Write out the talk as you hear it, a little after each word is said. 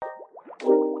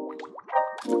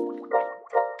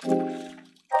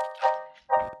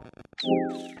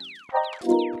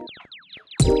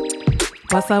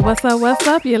What's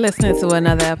up? You're listening to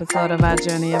another episode of our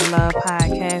Journey of Love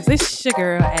podcast. It's your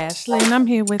girl, Ashley, and I'm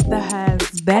here with the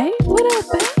husband. What up,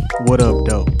 babe? What up,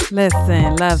 dope?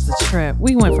 Listen, love's a trip.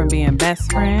 We went from being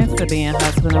best friends to being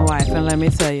husband and wife, and let me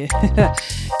tell you,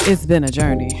 it's been a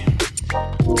journey.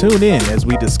 Tune in as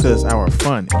we discuss our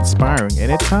fun, inspiring,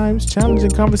 and at times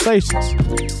challenging conversations.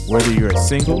 Whether you're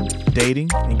single, dating,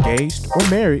 engaged, or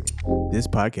married, this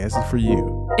podcast is for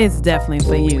you. It's definitely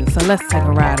for you, so let's take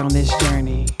a ride on this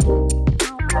journey.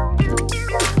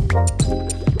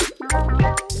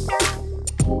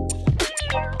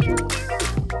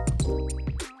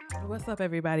 What's up,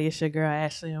 everybody? It's your girl,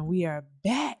 Ashley, and we are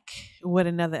back with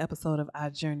another episode of our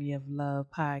Journey of Love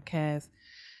podcast.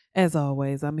 As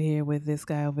always, I'm here with this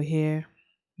guy over here,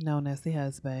 known as the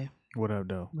husband. What up,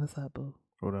 dope? What's up, boo?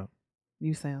 What up?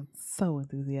 You sound so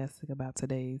enthusiastic about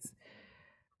today's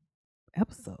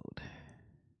episode.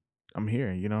 I'm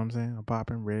here, you know what I'm saying? I'm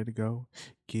popping, ready to go.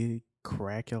 Get it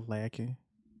crack-a-lacking.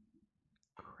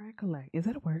 Crack-a-lack. Is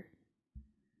that a word?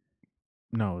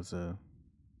 No, it's a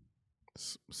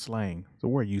slang. It's a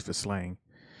word used for slang.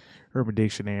 Urban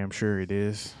Dictionary, I'm sure it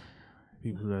is.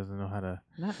 People who doesn't know how to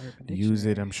use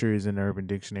it, I'm sure it's in the Urban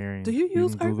Dictionary. Do you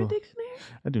use Urban Dictionary?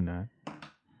 I do not.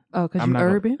 Oh, because you're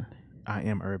urban? I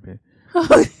am urban.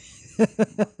 But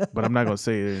I'm not going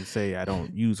to say I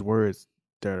don't use words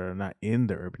that are not in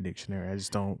the Urban Dictionary. I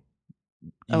just don't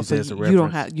use it as a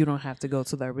reference. You don't have to go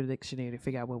to the Urban Dictionary to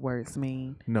figure out what words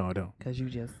mean. No, I don't. Because you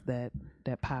just that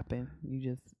popping. You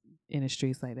just in the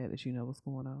streets like that you know what's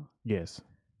going on. Yes.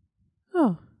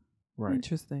 Oh, right.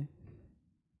 Interesting.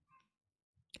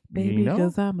 Baby,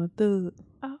 because I'm a thug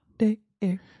all day,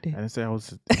 every day. I didn't say I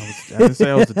was a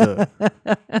thug.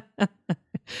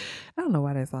 I don't know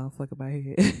why that song stuck in my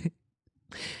head.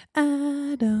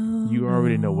 I don't. You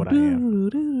already know what I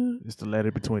am. It's the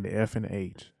letter between the F and the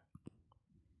H.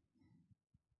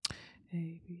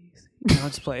 A, B, C. No, I'm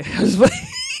just playing.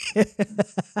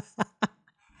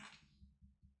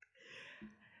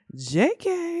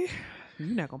 JK.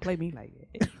 You're not going to play me like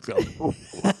that.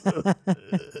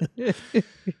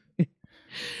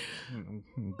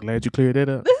 I'm glad you cleared that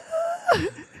up.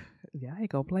 Yeah, I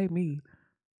ain't going to play me.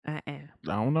 I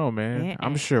don't know, man.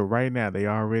 I'm sure right now they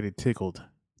already tickled.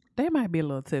 They might be a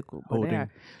little tickled, but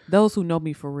those who know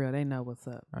me for real, they know what's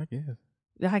up. I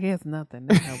guess nothing.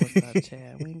 They know what's up,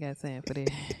 Chad. We ain't got time for that.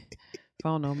 If I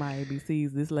don't know my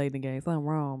ABCs this late in the game, something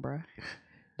wrong, bro.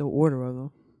 The order of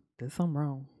them, there's something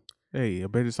wrong. Hey, I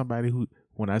bet it's somebody who,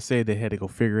 when I said they had to go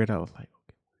figure it out, I was like,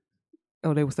 okay.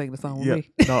 Oh, they were singing the song with me?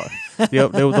 No.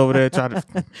 Yep, they was over there trying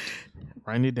to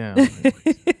write it down.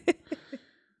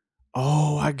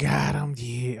 Oh, I got him.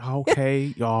 Yeah,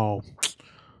 okay. Oh,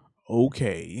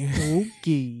 okay.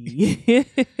 Okay.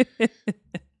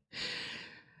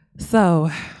 So,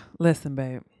 listen,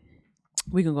 babe.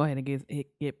 We can go ahead and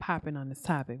get popping on this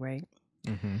topic, right?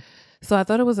 Mm-hmm. So I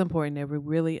thought it was important that we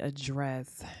really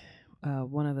address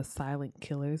one of the silent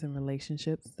killers in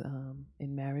relationships,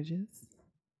 in marriages.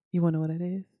 You want to know what it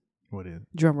is? What is it?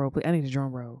 Drum roll, please. I need a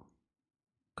drum roll.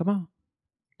 Come on.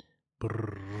 What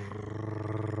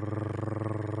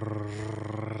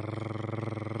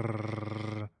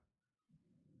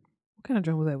kind of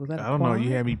drum was that? Was that a quad? I don't know.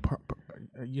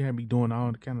 You had me doing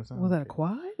all the kind of stuff. Was that a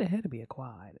quad? It had to be a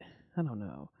quad. I don't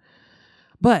know.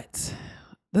 But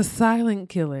the silent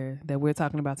killer that we're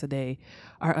talking about today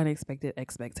are unexpected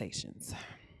expectations.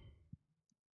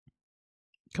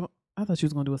 Come on. I thought you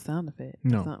was going to do a sound effect.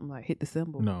 No. Something like hit the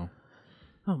cymbal. No.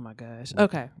 Oh, my gosh.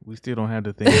 Okay. We still don't have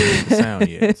the thing with the sound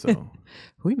yet, so.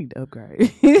 We need to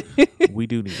upgrade. We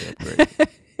do need to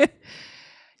upgrade.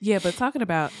 Yeah, but talking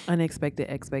about unexpected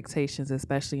expectations,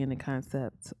 especially in the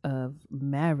concept of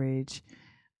marriage,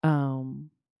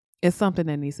 it's something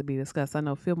that needs to be discussed. I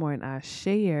know Fillmore and I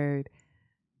shared,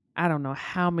 I don't know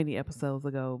how many episodes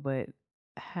ago, but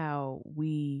how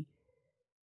we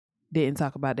didn't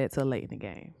talk about that till late in the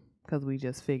game because we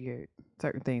just figured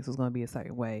certain things was going to be a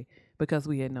certain way because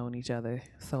we had known each other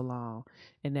so long,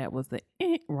 and that was the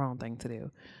wrong thing to do.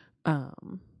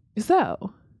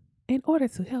 So, in order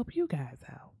to help you guys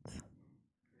out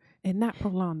and not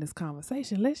prolong this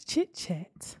conversation, let's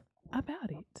chit-chat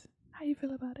about it. How you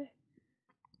feel about it?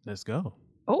 Let's go.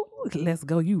 Oh, let's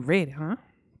go. You ready, huh?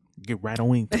 Get right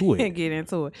on into it. Get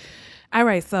into it. All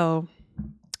right, so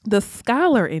the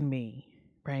scholar in me,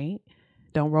 right?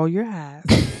 Don't roll your eyes.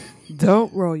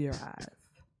 Don't roll your eyes.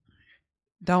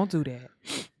 Don't do that.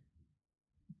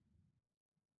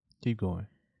 Keep going.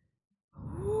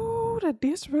 Ooh, the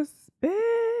disrespect.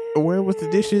 Where was the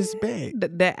dishes bag?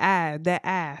 That eye.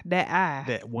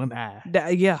 That one eye.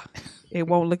 Yeah. It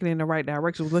won't looking in the right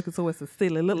direction. It was looking towards the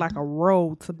ceiling. It looked like a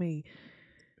roll to me.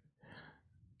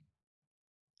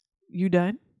 You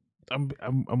done?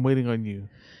 I'm waiting on you.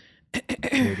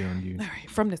 Waiting on you. All right.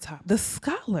 From the top. The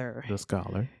scholar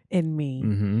in me.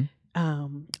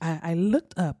 Mm-hmm. I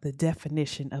looked up the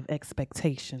definition of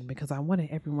expectation because I wanted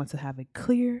everyone to have a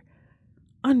clear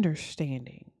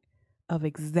understanding of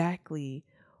exactly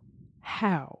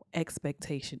how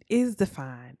expectation is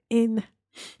defined in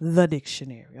the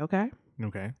dictionary. Okay.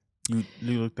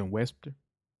 You looked in Webster?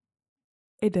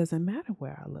 It doesn't matter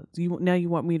where I look. You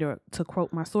want me to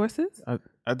quote my sources?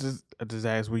 I just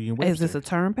asked where you in Webster. Is this a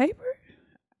term paper?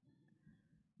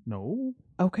 No.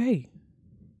 Okay.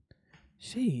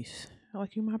 Sheesh.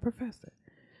 Like you my professor.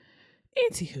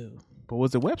 Anywho. But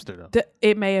was it Webster though?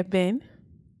 It may have been.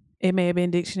 It may have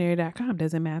been dictionary.com.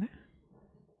 Doesn't matter.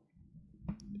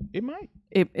 It might.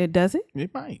 It does it?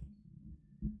 It might.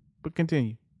 But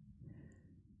continue.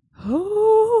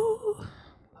 Oh,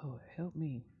 Lord, help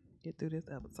me get through this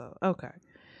episode. Okay.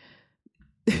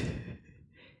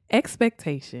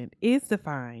 Expectation is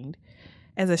defined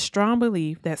as a strong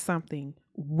belief that something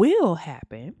will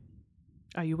happen.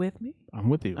 Are you with me? I'm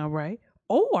with you. All right.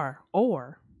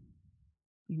 Or,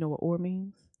 you know what or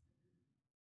means?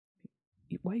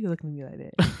 Why are you looking at me like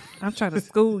that? I'm trying to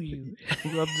school you.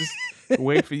 I'm just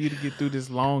waiting for you to get through this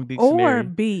long dictionary. Or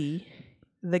be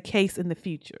the case in the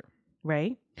future,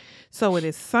 right? So it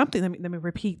is something, let me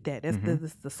repeat that. That's this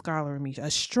is the scholar in me. A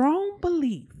strong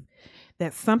belief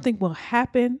that something will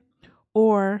happen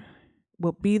or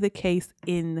will be the case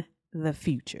in the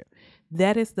future.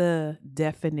 That is the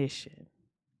definition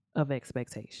of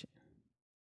expectation.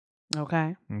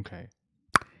 Okay? Okay.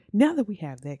 Now that we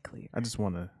have that clear. I just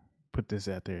want to put this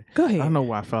out there. Go ahead. I don't know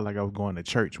why I felt like I was going to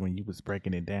church when you was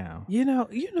breaking it down. You know.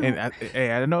 And I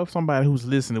don't know if somebody who's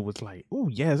listening was like, "Oh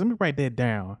yes, let me write that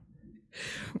down."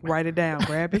 Write it down.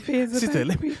 Grab your pens. She said,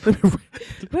 let me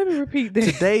repeat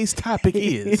that. Today's topic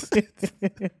is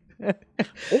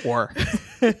or.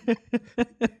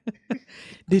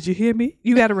 Did you hear me?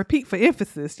 You got to repeat for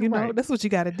emphasis. You know, Right. That's what you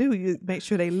got to do. You make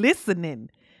sure they listening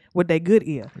with their good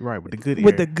ear. Right, with the good ear.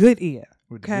 With the good ear.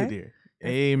 With Okay? the good ear.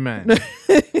 Amen.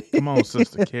 Come on,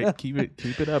 sister. Keep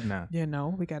it up now. You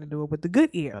know, we got to do it with the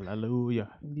good ear. Hallelujah.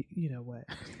 You know what?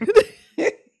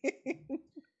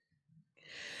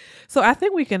 So I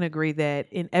think we can agree that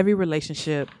in every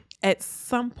relationship, at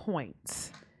some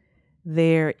point,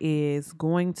 there is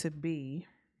going to be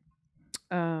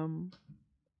some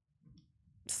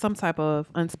type of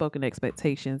unspoken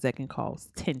expectations that can cause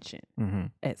tension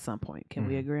at some point. Can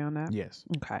we agree on that? Yes.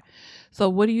 Okay. So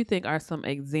what do you think are some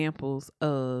examples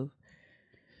of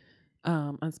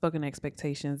unspoken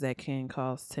expectations that can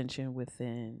cause tension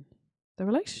within the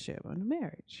relationship or the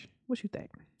marriage? What you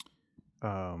think?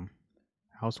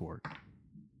 Housework.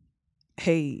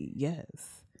 Hey,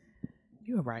 yes.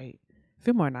 You're right.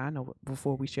 Fillmore and I know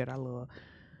before we shared our little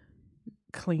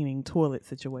cleaning toilet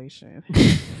situation.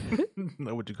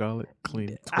 Know what you call it?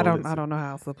 Cleaning toilets. I don't know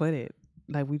how else to put it.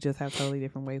 Like we just have totally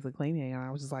different ways of cleaning, and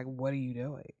I was just like, "What are you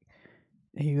doing?"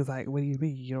 And he was like, "What do you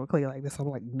mean you don't clean like this?" I'm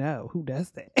like, "No, who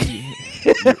does that?"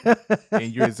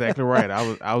 And you're exactly right.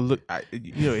 I was look.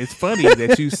 It's funny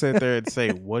that you sit there and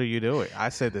say, "What are you doing?" I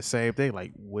said the same thing.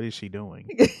 Like, what is she doing?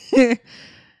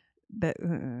 That.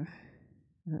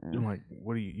 I'm like,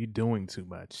 what are you doing too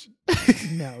much?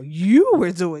 No, you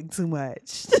were doing too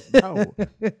much. No,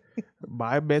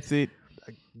 my method,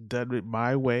 I done it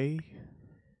my way.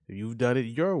 You've done it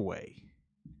your way.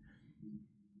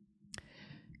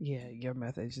 Yeah, your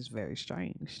method is just very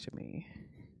strange to me.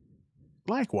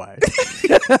 Likewise.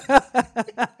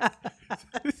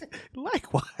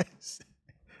 Likewise.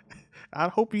 I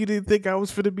hope you didn't think I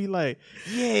was finna be like,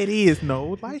 yeah, it is.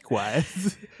 No,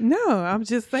 likewise. No, I'm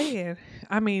just saying.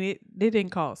 I mean, it didn't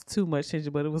cause too much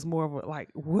tension, but it was more of a like,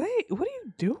 what are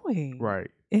you doing?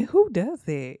 Right. And who does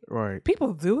that? Right.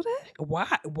 People do that?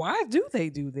 Why do they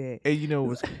do that?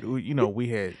 And we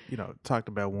had, talked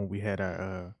about when we had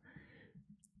our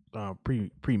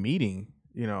pre-meeting,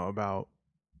 about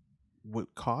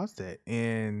what caused that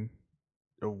and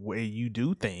the way you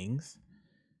do things.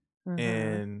 Uh-huh.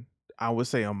 And I would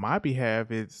say on my behalf,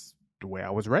 it's the way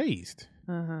I was raised.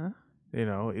 Uh-huh.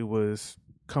 It was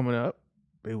coming up.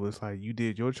 It was like you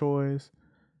did your chores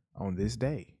on this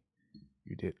day.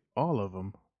 You did all of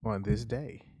them on this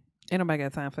day. Ain't nobody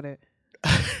got time for that.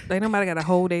 Ain't nobody got a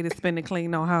whole day to spend to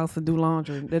clean no house and do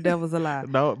laundry. The devil's a lie.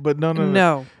 No, but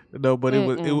no. But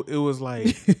it was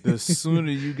like the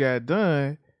sooner you got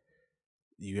done,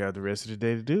 you have the rest of the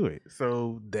day to do it.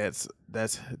 So that's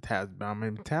that's my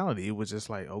mentality. It was just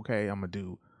like, okay, I'm gonna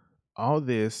do all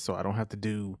this so I don't have to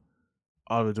do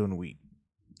all of it during the week.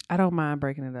 I don't mind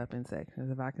breaking it up in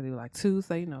sections. If I can do like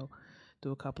Tuesday,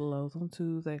 do a couple of loads on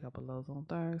Tuesday, a couple of loads on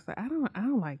Thursday. I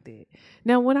don't like that.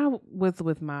 Now, when I was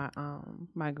with my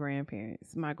my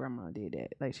grandparents, my grandma did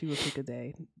that. Like she would pick a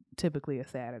day, typically a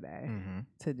Saturday,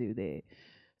 to do that.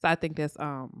 So I think that's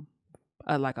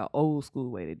like an old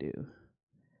school way to do.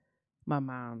 My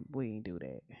mom, we ain't do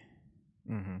that.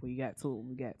 We got to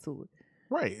it.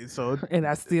 Right. So and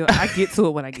I get to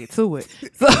it when I get to it.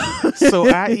 So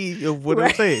i.e. of what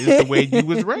I'm saying, it's the way you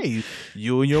was raised.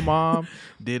 You and your mom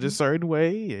did a certain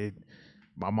way, and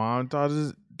my mom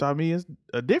taught me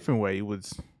a different way. It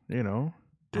was, do it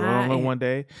all in one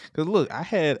day. Because look, I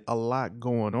had a lot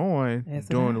going on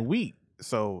during the week,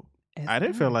 so I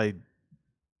didn't feel like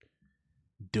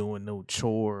doing no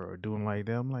chore or doing like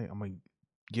that. I'm like, I'm gonna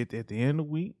get at the end of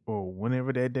the week or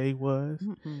whenever that day was,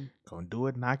 gonna do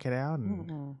it, knock it out,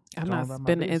 and I'm not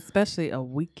spending, especially a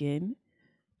weekend.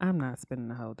 I'm not spending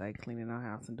the whole day cleaning our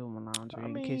house and doing my laundry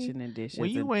and kitchen and dishes. When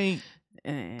you ain't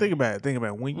think about it.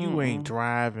 When you ain't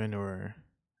driving or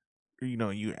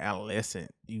you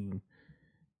adolescent, you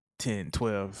 10,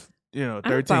 12, 13.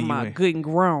 I'm talking about good and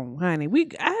grown, honey.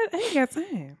 I ain't got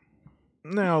time.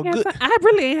 No, good. I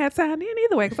really ain't had time then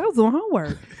either way because I was doing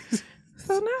homework.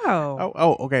 So no.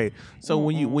 Oh, okay. So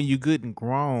when you good and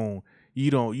grown,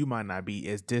 you might not be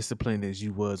as disciplined as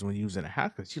you was when you was in the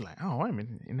house. Cause you're like, oh, I'm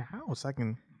in the house. I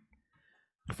can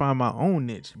find my own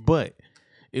niche. But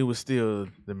it was still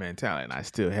the mentality, and I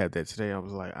still have that today. I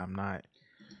was like, I'm not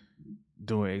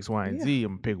doing X, Y, and Z.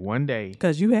 I'm gonna pick one day.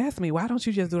 Because you asked me, why don't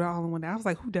you just do it all in one day? I was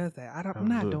like, who does that? I'm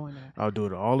not doing that. I'll do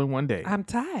it all in one day. I'm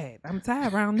tired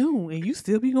around noon, and you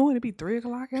still be going to be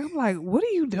 3:00. And I'm like, what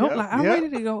are you doing? I'm ready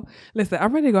to go. Listen,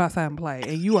 I'm ready to go outside and play,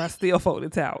 and you are still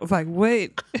folding towels. Like,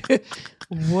 wait,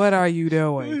 what are you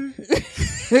doing?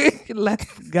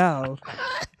 Let's go.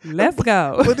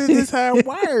 But this is how I'm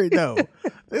wired, though.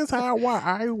 This is how I'm wired.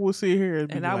 I will sit here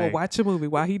and I will watch a movie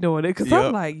while he doing it because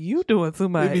I'm like, you doing too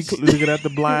much. Be looking at the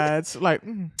blinds, like,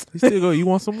 you still go. You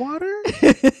want some water?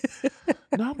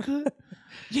 No, I'm good.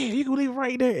 Yeah, you can leave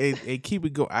right there and keep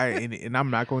it going. And I'm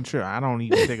not gonna trip. I don't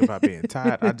even think about being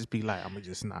tired. I just be like, I'm gonna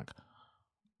just knock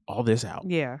all this out.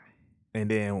 Yeah, and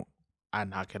then I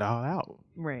knock it all out.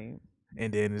 Right.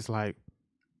 And then it's like,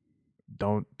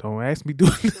 don't ask me to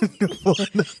do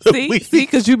it. See,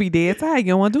 because you be dead tired.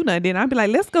 You don't want to do nothing. Then I'd be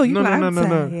like, let's go. No.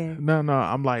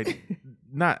 I'm like,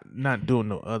 not doing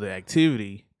no other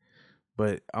activity,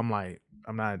 but I'm like,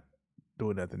 I'm not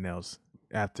doing nothing else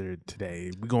after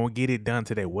today. We're gonna get it done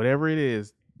today. Whatever it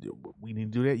is, we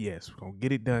need to do that. Yes, we're gonna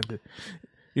get it done.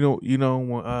 When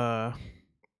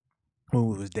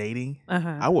we was dating,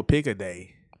 I would pick a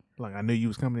day. Like I knew you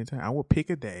was coming in town. I would pick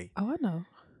a day. Oh, I know.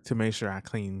 To make sure I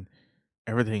clean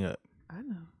everything up. I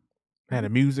know. Had the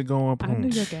music going. Boom. I knew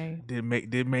your game.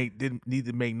 Didn't need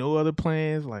to make no other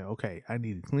plans. Like, okay, I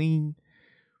need to clean.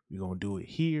 We're gonna do it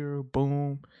here.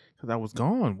 Boom. Because I was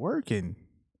gone working.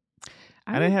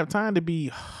 I didn't have time to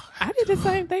be. I did the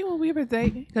same thing when we were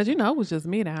dating. Because it was just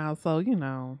me in the house. So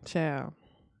child,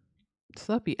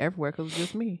 stuff be everywhere because it's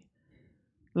just me.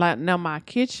 Like now, my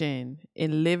kitchen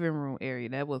and living room area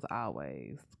that was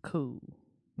always cool.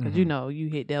 Because you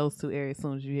hit those two areas as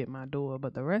soon as you hit my door.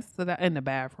 But the rest of that, in the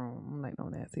bathroom, I'm like, no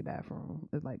nasty bathroom.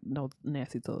 It's like no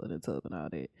nasty toilet and tub and all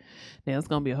that. Now, it's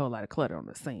going to be a whole lot of clutter on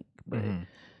the sink. But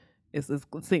it's the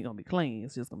sink going to be clean.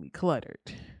 It's just going to be cluttered.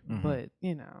 But,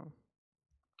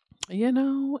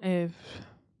 if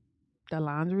the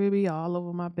laundry be all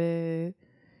over my bed,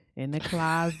 in the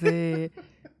closet,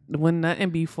 when nothing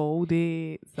be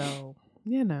folded. So,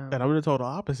 And I would have told the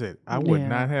opposite. I would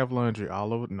not have laundry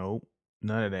all over. Nope.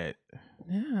 None of that.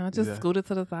 Yeah, I just scooted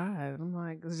to the side. I'm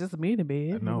like, it's just me in the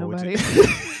bed. No, nobody.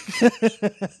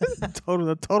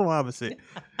 total opposite.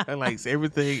 And like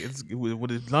everything, when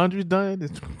the laundry's done,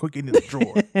 it's quick in the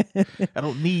drawer. I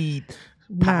don't need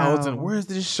piles and where's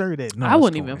this shirt at? No, I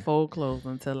wouldn't even fold clothes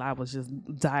until I was just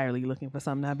direly looking for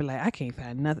something. I'd be like, I can't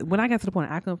find nothing. When I got to the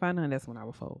point I couldn't find nothing, that's when I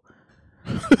would fold.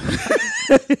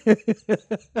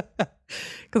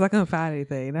 Because I couldn't find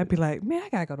anything, and I'd be like, man, I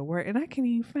gotta go to work and I can't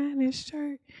even find this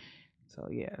shirt. So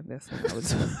yeah, that's what I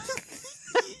was doing.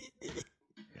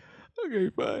 I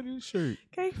can't find this shirt.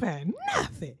 Can't find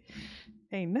nothing.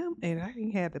 Ain't nothing, and I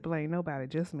ain't had to blame nobody,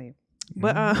 just me.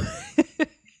 But all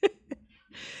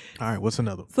right, what's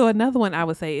another? So another one I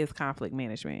would say is conflict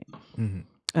management.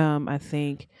 I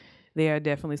think there are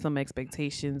definitely some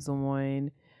expectations on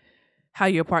how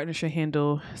your partner should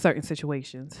handle certain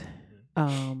situations.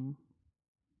 And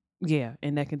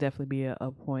that can definitely be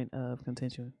a point of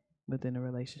contention within a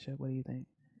relationship. What do you think?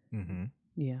 Mm-hmm.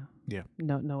 Yeah. Yeah.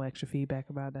 No extra feedback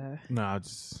about that. No, I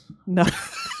just No.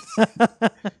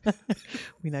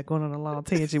 We're not going on a long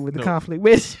tangent with the Nope. conflict,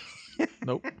 which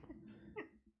nope.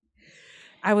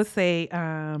 I would say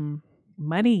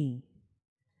money.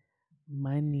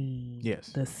 Money. Yes.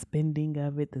 The spending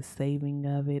of it, the saving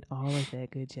of it, all of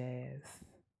that good jazz.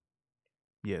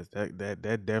 Yes, that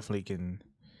definitely can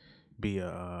be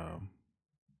a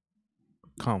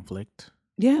conflict,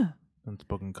 Yeah.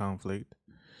 unspoken conflict.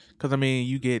 Because I mean,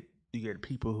 you get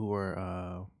people who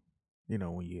are,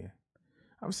 when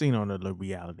I've seen on the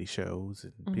reality shows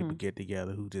and people get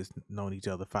together who just known each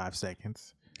other 5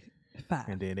 seconds, 5.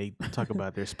 and then they talk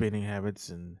about their spending habits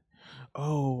and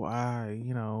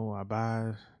I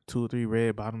buy 2 or 3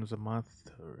 red bottoms a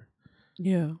month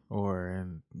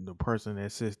and the person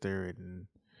that sits there and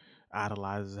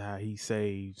idolizes how he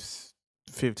saves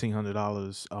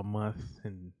 $1,500 a month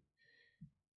and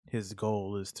his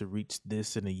goal is to reach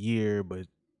this in a year, but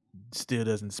still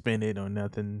doesn't spend it on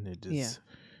nothing. It just,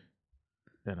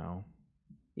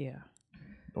 Yeah.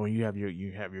 Or you have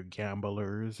your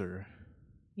gamblers or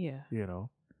Yeah.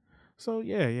 So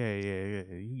yeah.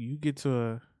 You get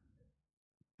to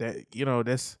that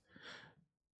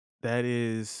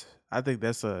is I think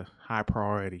that's a high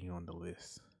priority on the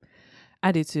list.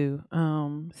 I do too.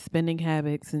 Spending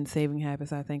habits and saving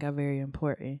habits, I think, are very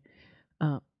important.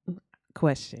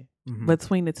 Question: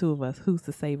 between the two of us, who's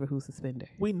the saver? Who's the spender?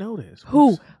 We know this.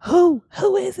 Who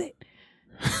is it?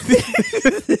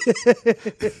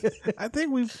 I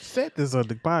think we've said this on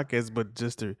the podcast, but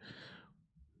just to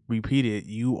repeat it,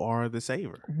 you are the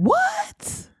saver.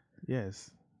 What? Yes.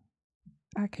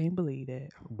 I can't believe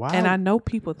that. Why? And I know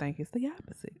people think it's the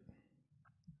opposite.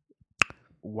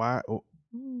 Why?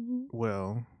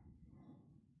 Well,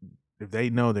 if they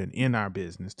know they're in our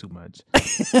business too much.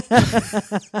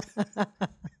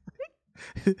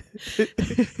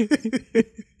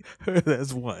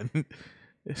 That's one.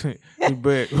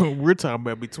 But we're talking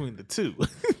about between the two.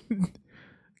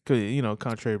 Because,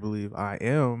 contrary to belief, I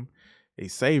am a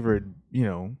saver,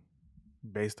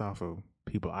 based off of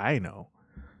people I know.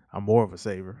 I'm more of a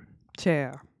saver.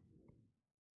 Child.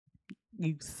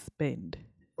 You spend.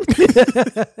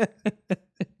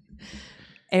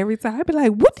 Every time I be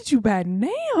like, what did you buy now?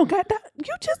 God,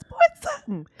 you just bought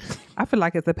something. I feel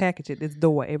like it's a package at this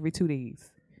door every 2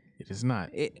 days. It is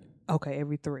not. Okay,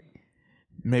 every 3.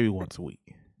 Maybe once a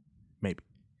week. Maybe.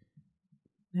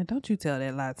 Now, don't you tell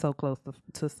that lie so close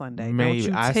to Sunday. Maybe.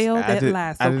 Don't you tell that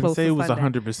lie so close to Sunday. I didn't say it was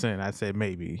 100%. I said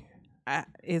maybe.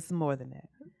 It's more than that.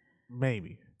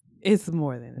 Maybe. It's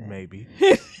more than that. Maybe.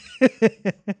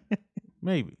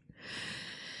 Maybe.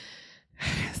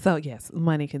 So, yes,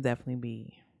 money can definitely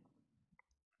be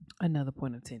another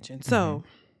point of tension. So,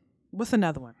 what's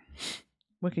another one?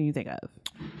 What can you think of?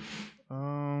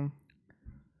 What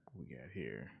we got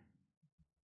here?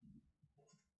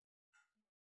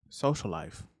 Social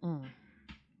life.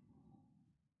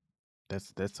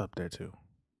 That's up there too.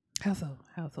 How so?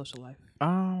 How's social life?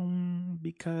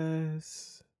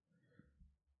 Because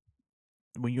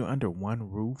when you're under one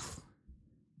roof,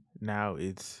 now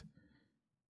it's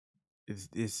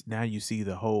now you see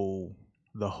the whole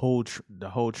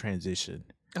transition.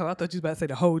 Oh, I thought you was about to say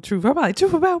the whole truth. I'm like,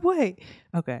 truth about what?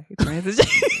 Okay, transition.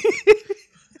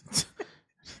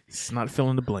 It's not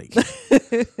filling the blank.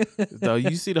 So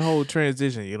you see the whole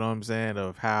transition, you know what I'm saying,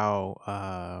 of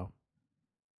how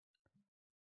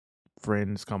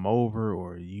friends come over,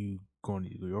 or you going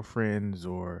to your friends,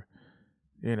 or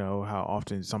how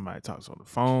often somebody talks on the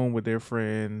phone with their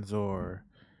friends, or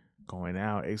going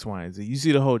out, X, Y, and Z. You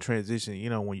see the whole transition.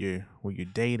 When you're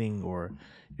dating or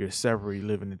you're separately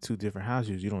living in 2 different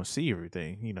houses, you don't see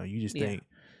everything. You just think.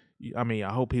 I mean,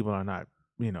 I hope people are not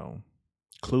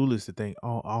clueless to think,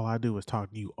 oh, all I do is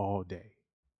talk to you all day.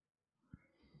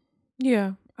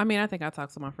 Yeah, I mean, I think I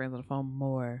talk to my friends on the phone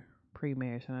more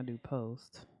pre-marriage than I do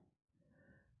post.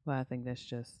 But I think that's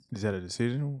just. Is that a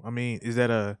decision? I mean, is that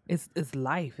a? It's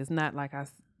life. It's not like I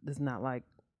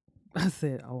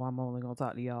said, oh, I'm only gonna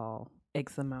talk to y'all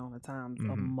X amount of times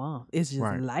a month. It's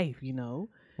just life,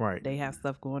 Right. They have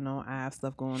stuff going on. I have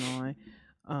stuff going on.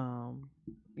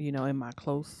 In my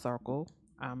close circle,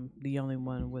 I'm the only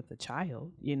one with a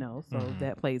child. So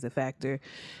that plays a factor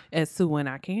as to when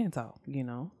I can talk.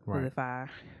 But if I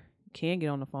can get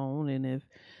on the phone, and if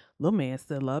little man's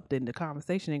still up, then the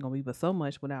conversation ain't gonna be but so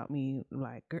much without me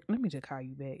like, let me just call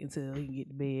you back until he can get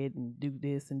to bed and do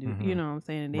this and do you know what I'm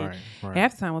saying. And then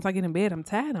half the time once I get in bed, I'm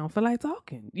tired, I don't feel like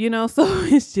talking, so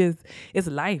it's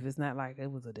life. It's not like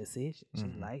it was a decision. It's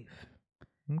just life.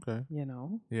 Okay.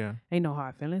 Yeah. Ain't no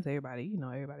hard feelings.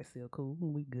 Everybody's still cool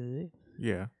and we good.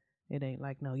 Yeah. It ain't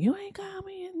like, no, you ain't call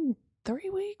me in 3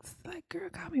 weeks. Like, girl,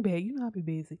 call me back. You know I'll be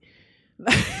busy.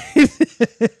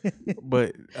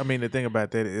 But I mean, the thing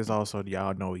about that is also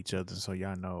y'all know each other, so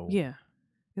y'all know. Yeah,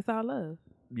 it's all love.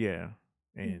 Yeah,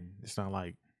 and it's not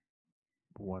like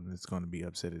one that's going to be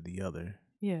upset at the other.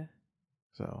 Yeah,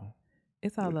 so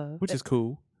it's all love, which is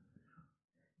cool.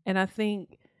 And I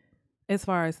think, as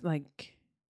far as like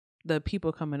the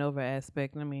people coming over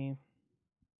aspect, I mean,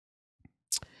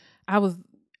 I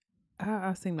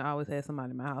seem to always have somebody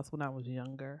in my house when I was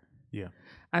younger. Yeah.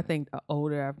 I think the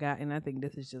older I've gotten, I think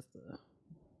this is just a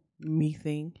me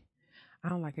thing. I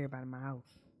don't like everybody in my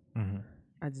house. Mm-hmm.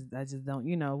 I just don't.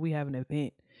 You know, we have an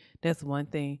event. That's one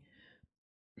thing.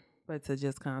 But to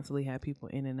just constantly have people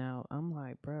in and out, I'm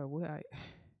like, bro,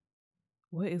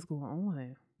 what is going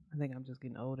on? I think I'm just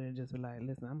getting older and just be like,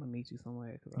 listen, I'm gonna meet you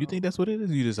somewhere. You think that's what it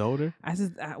is? You just older?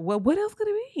 What else could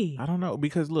it be? I don't know,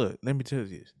 because look, let me tell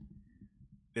you this.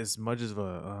 As much as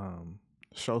a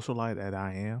socialite that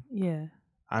I am, yeah,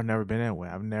 I've never been that way.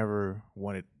 I've never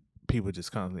wanted people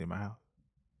just constantly in my house.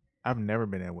 I've never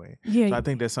been that way. Yeah. So I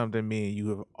think that's something me and you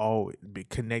have always been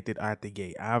connected at the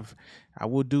gate. I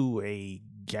will do a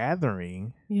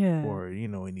gathering, yeah, or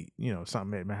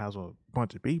something at my house with a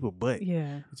bunch of people, but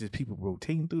yeah, it's just people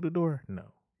rotating through the door. No.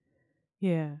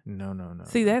 Yeah. No.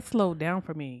 See, that slowed down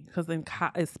for me because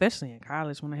especially in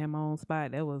college when I had my own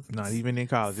spot, that was not even in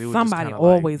college. It was somebody just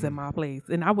always at my place,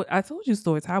 and I told you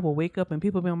stories. I would wake up and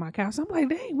people be on my couch. I'm like,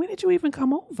 dang, when did you even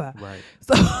come over? Right.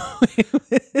 So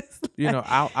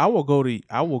I will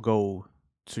go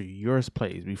to your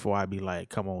place before I be like,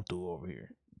 come on through over here.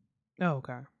 Oh,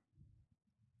 okay.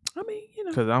 I mean,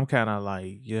 because I'm kind of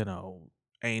like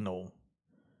anal.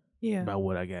 Yeah. About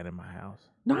what I got in my house.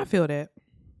 No, I feel that.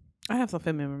 I have some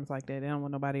family members like that. They don't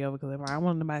want nobody over because I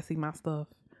want nobody to see my stuff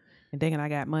and thinking I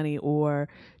got money, or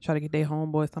try to get their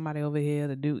homeboy somebody over here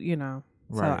to do,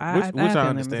 Right. So which I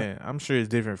understand. I'm sure it's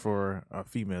different for a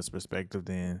female's perspective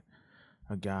than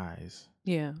a guy's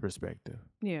perspective.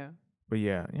 Yeah. But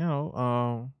yeah,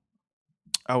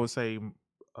 I would say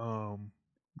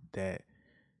that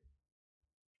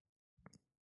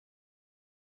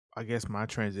I guess my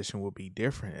transition would be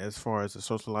different as far as the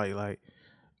social life. Like,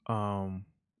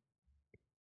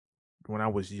 when I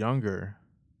was younger,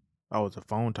 I was a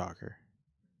phone talker.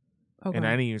 Okay. And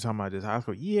I ain't even talking about just high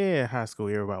school. Yeah, high school,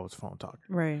 everybody was a phone talker.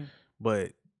 Right.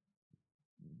 But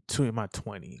in my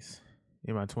 20s,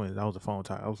 I was a phone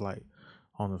talker. I was like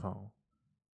on the phone,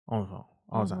 all the time,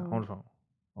 on the phone.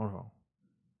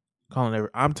 Calling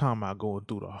I'm talking about going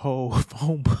through the whole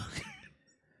phone book.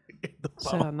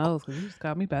 Child knows, because you just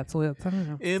called me about 12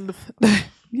 times. In the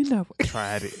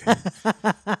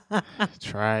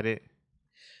tried it.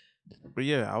 But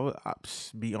yeah, I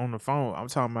be on the phone. I'm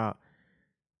talking about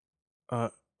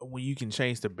when you can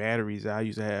change the batteries. I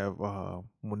used to have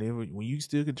when you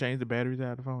still can change the batteries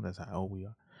out of the phone. That's how old we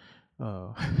are.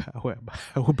 I would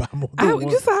buy more than one.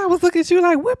 You saw I was looking at you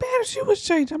like, what batteries you was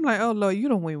changing? I'm like, oh Lord, you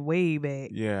don't went way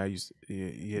back. Yeah, I used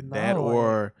to, that,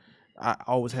 or I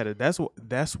always had it. That's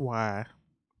why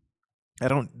I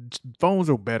don't. Phones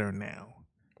are better now.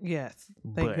 Yes,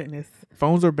 thank goodness.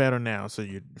 Phones are better now, so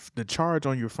the charge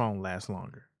on your phone lasts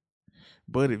longer.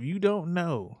 But if you don't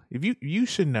know, you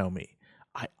should know me.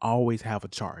 I always have a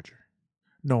charger,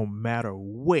 no matter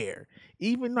where.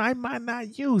 Even though I might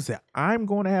not use it, I'm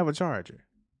going to have a charger.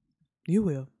 You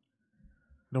will.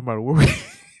 No matter where.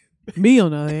 Me on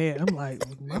the other hand, I'm like,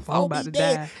 my phone about to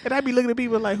die. And I be looking at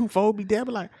people like, who phone be dead?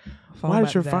 I'm like, why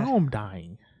is your phone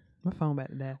dying? My phone about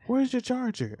to die. Where's your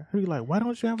charger? He like, why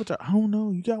don't you have a charger? I don't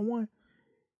know. You got one?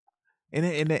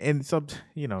 And some,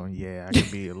 I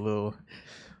can be a little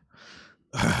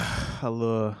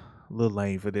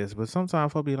lame for this, but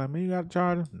sometimes I'll be like, man, you got a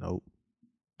charger? Nope.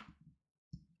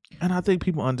 And I think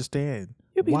people understand.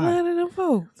 You be lying to them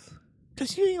folks.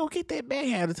 Because you ain't going to get that back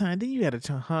half the time. Then you got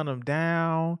to hunt them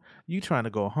down. You trying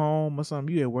to go home or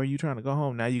something. You at where you trying to go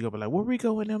home. Now you going to be like, where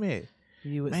Rico and them at?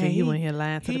 You would say you in here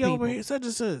lying to the people. He over here such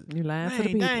and such. You lying to the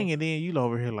people. Dang, and then you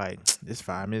over here like, it's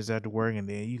 5 minutes after work, and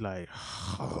then you like,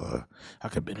 I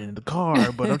could have been in the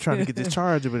car, but I'm trying to get this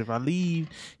charger. But if I leave,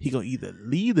 he going to either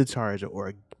leave the charger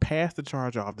or pass the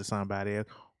charger off to somebody else,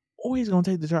 or he's going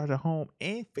to take the charger home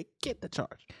and forget the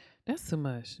charger. That's too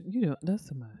much. That's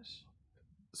too much.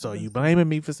 So you blaming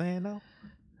me for saying no?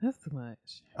 That's too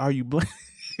much. Are you blaming?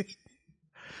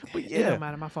 But yeah, it don't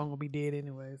matter. My phone gonna be dead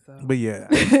anyway. So. But yeah,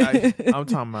 I'm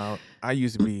talking about. I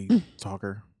used to be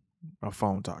a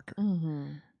phone talker. Mm-hmm.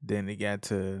 Then it got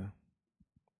to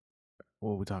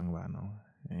what we talking about now.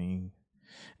 Ain't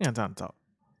got time to talk.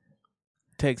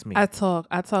 Text me. I talk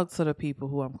to the people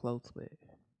who I'm close with,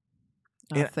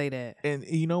 I say that. And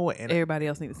you know what? And everybody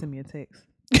else needs to send me a text.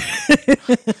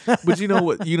 But you know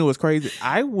what? You know what's crazy?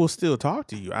 I will still talk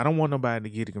to you. I don't want nobody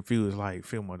to get confused. Like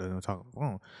Fillmore doesn't talk on the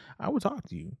phone. I will talk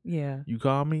to you. Yeah. You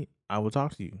call me, I will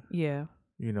talk to you. Yeah.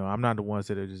 You know, I'm not the ones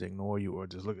that just ignore you or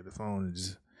just look at the phone and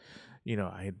just, you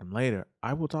know, I hit them later.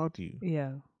 I will talk to you.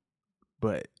 Yeah.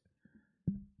 But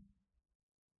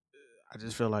I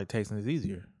just feel like texting is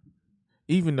easier,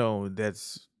 even though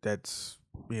that's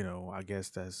you know, I guess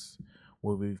that's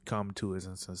what we've come to as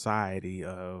a society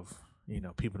of, you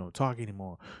know, people don't talk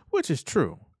anymore, which is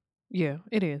true. Yeah,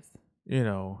 it is. You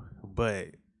know, but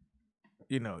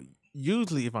you know,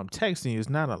 usually if I'm texting you, it's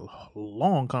not a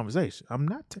long conversation. I'm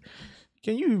not.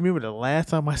 Can you remember the last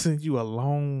time I sent you a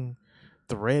long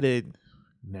threaded?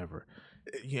 Never.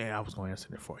 Yeah, I was going to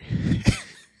answer it for you.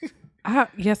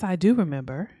 Yes, I do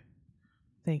remember.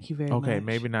 Thank you very much. Okay,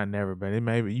 maybe not never, but it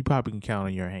maybe you probably can count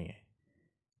on your hand.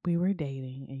 We were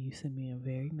dating, and you sent me a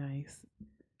very nice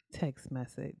text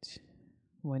message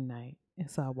one night, and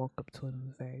so I woke up to it. It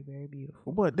was very, very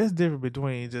beautiful. But that's different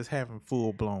between just having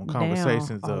full blown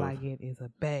conversations. Now, all I get is a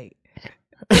bait.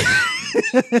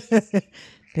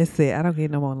 That's it. I don't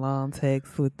get no more long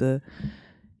texts with the,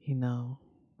 you know,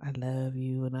 I love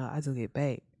you, and I just get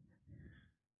bait.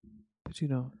 But you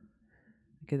know,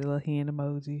 I get a little hand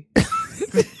emoji.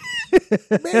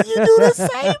 Man, you do the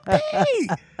same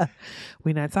thing.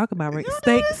 We're not talking about right.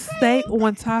 Stay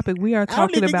on topic. We are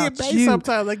talking about you.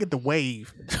 Sometimes I get the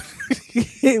wave.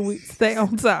 We stay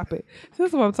on topic. This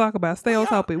is what I'm talking about. Stay on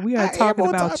topic. We are talking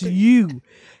about you.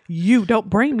 You don't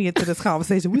bring me into this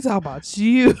conversation. We talk about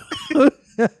you.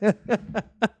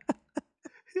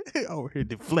 Over here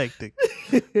deflecting.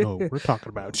 No, we're talking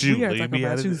about you. We are talking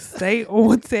about you. Stay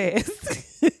on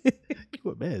task.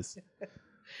 You a mess.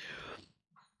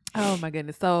 Oh my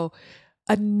goodness. So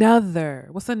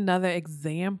what's another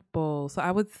example? So I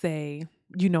would say,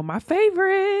 you know, my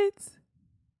favorites.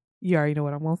 You already know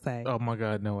what I'm going to say. Oh my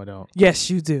God, no I don't. Yes,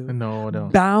 you do. No, I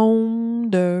don't.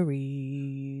 Boundaries.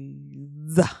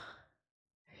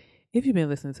 If you've been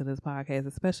listening to this podcast,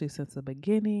 especially since the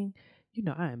beginning, you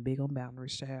know I am big on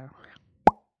boundaries, child.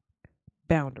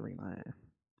 Boundary line.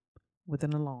 With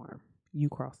an alarm. You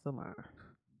cross the line.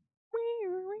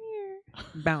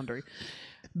 Boundary.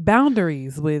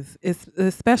 Boundaries with,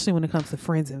 especially when it comes to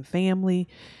friends and family,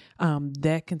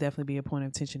 that can definitely be a point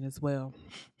of tension as well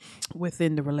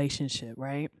within the relationship,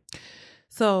 right?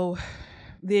 So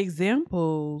the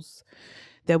examples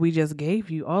that we just gave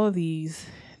you, all of these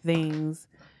things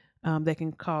that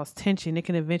can cause tension, it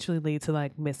can eventually lead to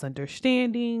like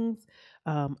misunderstandings,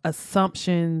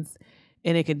 assumptions,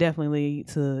 and it can definitely lead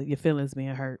to your feelings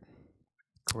being hurt.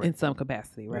 Correct. In some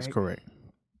capacity, right? That's correct.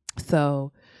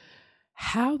 So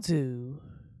how do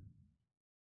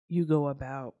you go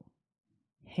about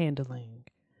handling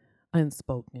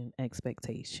unspoken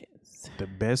expectations? The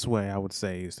best way I would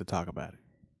say is to talk about it.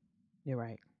 You're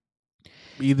right.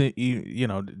 Either, you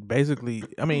know, basically,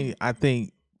 I mean, I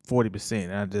think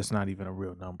 40%, that's not even a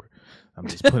real number. I'm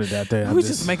just putting it out there. We're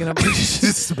just making up.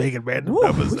 Just making random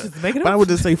numbers. But I would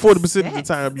just say 40% of the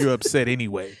time you're upset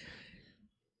anyway.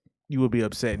 You will be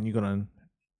upset and you're going to,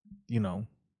 you know,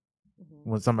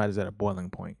 when somebody's at a boiling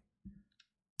point.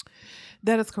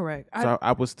 That is correct. So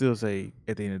I would still say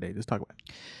at the end of the day, just talk about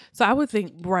it. So I would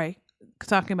think, right,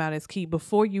 talking about it is key.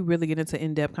 Before you really get into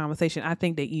in-depth conversation, I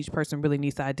think that each person really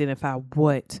needs to identify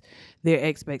what their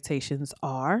expectations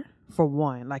are, for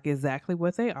one, like exactly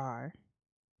what they are,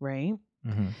 right?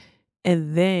 Mm-hmm.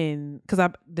 And then,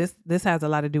 because this has a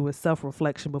lot to do with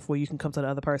self-reflection before you can come to the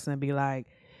other person and be like,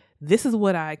 this is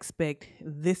what I expect.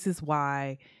 This is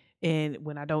why. And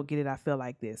when I don't get it, I feel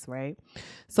like this, right?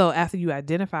 So after you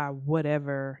identify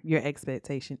whatever your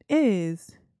expectation is,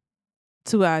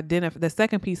 to identify, the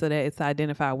second piece of that is to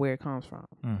identify where it comes from.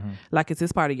 Mm-hmm. Like, is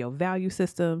this part of your value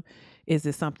system? Is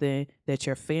it something that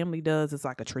your family does? It's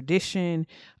like a tradition.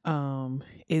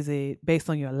 Is it based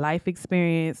on your life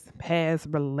experience, past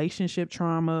relationship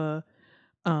trauma?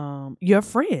 Your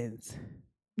friends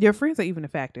are even a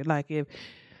factor. Like if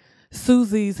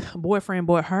Susie's boyfriend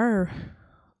bought her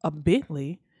a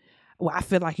Bentley, well, I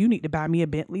feel like you need to buy me a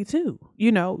Bentley too.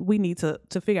 You know, we need to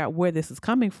figure out where this is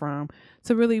coming from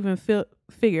to really even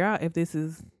figure out if this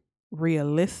is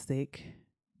realistic,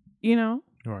 you know?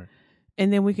 Right.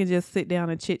 And then we can just sit down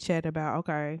and chit chat about,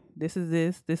 okay, this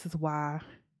is why,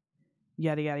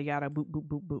 yada, yada, yada, boop, boop,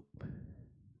 boop, boop.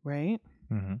 Right?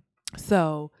 Mm-hmm.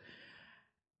 So,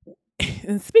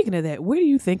 and speaking of that, where do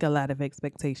you think a lot of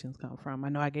expectations come from? I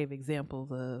know I gave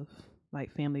examples of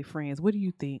like family, friends. Where do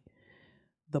you think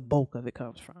the bulk of it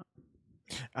comes from?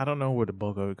 I don't know where the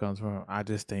bulk of it comes from. I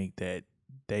just think that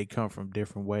they come from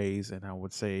different ways, and I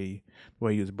would say the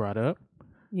way you was brought up,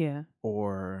 Yeah.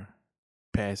 or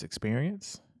past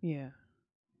experience, Yeah.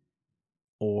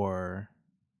 or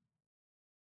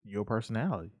your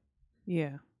personality.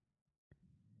 Yeah.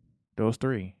 Those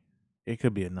three. It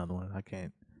could be another one. I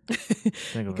can't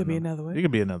think of It could be another another It one.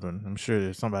 could be another one. I'm sure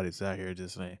there's somebody's out here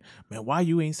just saying, "Man, why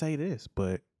you ain't say this?"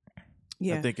 But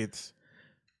Yeah. I think it's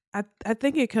I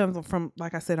think it comes from,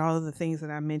 like I said, all of the things that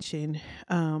I mentioned.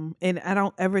 And I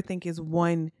don't ever think it's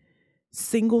one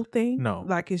single thing. No.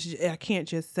 Like I can't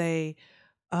just say,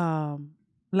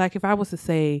 like if I was to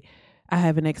say, I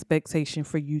have an expectation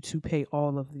for you to pay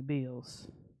all of the bills,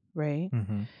 right?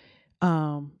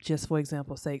 Just for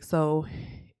example's sake. So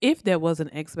if there was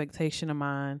an expectation of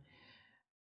mine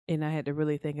and I had to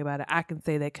really think about it, I can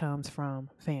say that comes from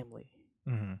family,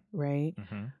 right?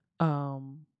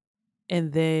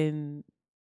 And then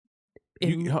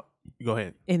go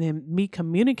ahead. And then me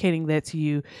communicating that to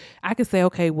you, I could say,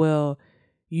 okay, well,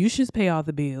 you should pay all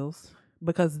the bills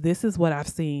because this is what I've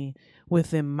seen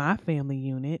within my family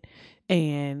unit,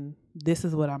 and this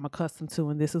is what I'm accustomed to,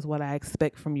 and this is what I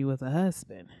expect from you as a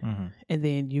husband. And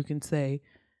then you can say,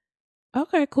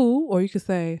 okay, cool. Or you could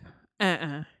say,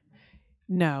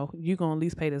 no, you're going to at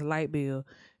least pay this light bill.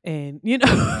 And,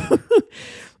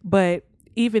 but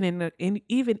even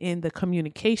in the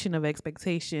communication of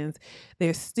expectations,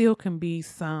 there still can be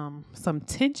some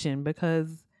tension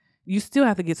because you still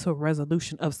have to get to a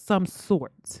resolution of some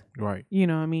sort. Right. You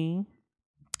know what I mean?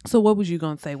 So what was you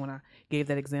going to say when I gave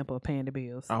that example of paying the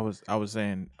bills? I was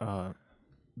saying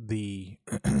the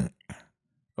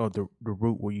the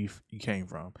root where you came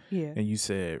from. Yeah. And you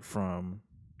said from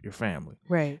your family.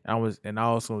 Right. I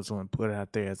also was going to put it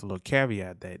out there as a little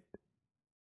caveat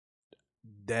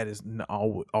that is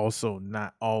also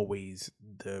not always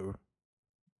the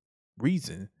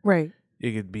reason. Right.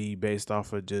 It could be based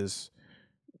off of just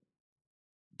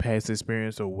past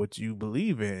experience or what you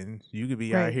believe in. You could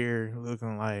be out here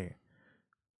looking like,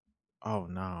 oh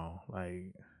no,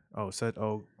 like, my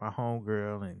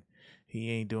homegirl, and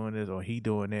he ain't doing this or he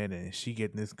doing that, and she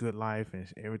getting this good life,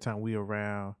 and every time we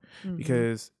around,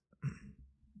 because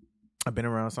I've been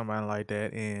around somebody like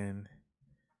that, and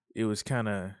it was kind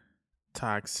of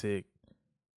toxic.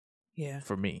 Yeah.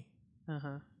 For me.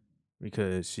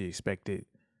 Because she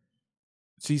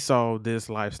saw this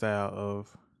lifestyle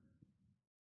of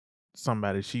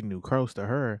somebody she knew close to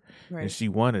her, and she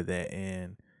wanted that,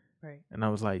 and I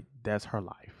was like, that's her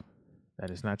life. That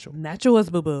is not yours. Not yours,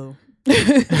 boo-boo.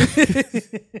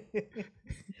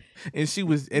 And she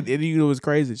was, and it was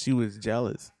crazy. She was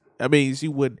jealous. I mean,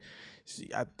 would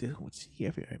she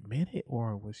ever admit it,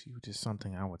 or was she just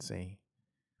something I would say?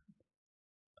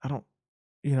 I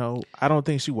don't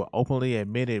think she would openly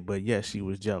admit it, but yes, she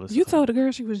was jealous. You told the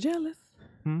girl she was jealous?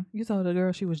 Hmm? You told the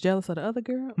girl she was jealous of the other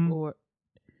girl? Or,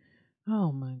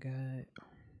 oh my God.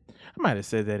 I might have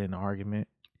said that in an argument.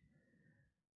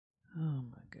 Oh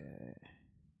my God.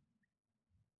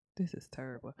 This is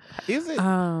terrible. Is it?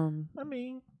 I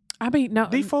mean, no.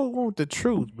 These folks want the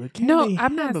truth, but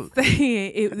I'm not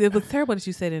saying it was terrible that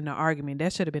you said it in an argument.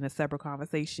 That should have been a separate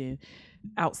conversation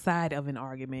outside of an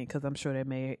argument, because I'm sure that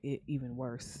made it even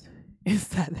worse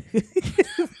inside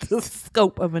the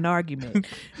scope of an argument.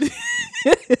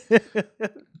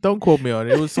 Don't quote me on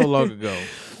it. It was so long ago,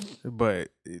 but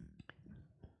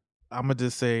I'm gonna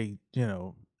just say, this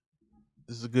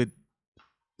is a good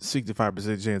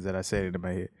 65% chance that I said it in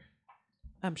my head.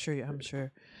 I'm sure.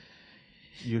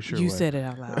 You're sure you what? said it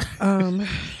out loud.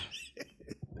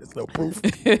 There's no proof.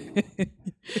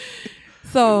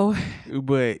 So,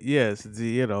 but yes,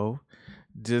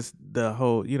 just the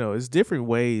whole, it's different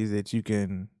ways that you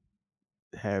can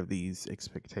have these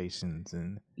expectations,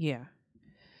 and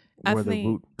where the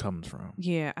root comes from.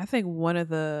 Yeah, I think one of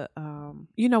the,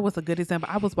 what's a good example?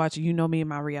 I was watching, me and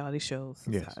my reality shows,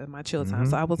 my chill time.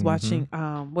 So I was watching,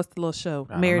 what's the little show?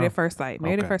 Married at First Sight.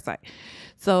 Married at First Sight.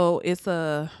 So it's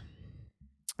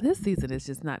this season is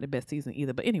just not the best season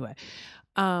either. But anyway,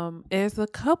 there's a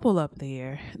couple up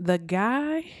there. The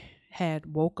guy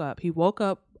had woke up. He woke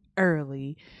up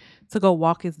early to go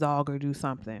walk his dog or do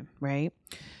something, right?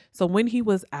 So when he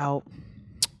was out,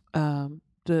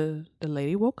 the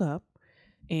lady woke up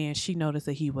and she noticed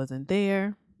that he wasn't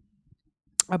there.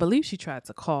 I believe she tried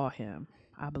to call him,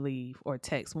 or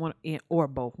text, one or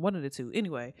both, one of the two.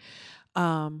 Anyway,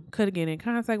 couldn't get in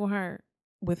contact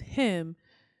with him.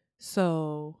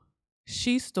 So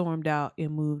she stormed out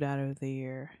and moved out of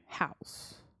their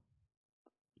house.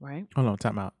 Right? Hold on,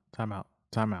 time out.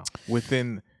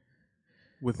 Within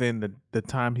the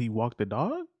time he walked the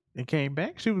dog and came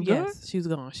back, she was gone? Yes, she was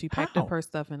gone. She packed up her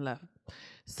stuff and left.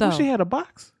 So she had a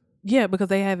box? Yeah, because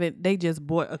they just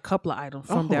bought a couple of items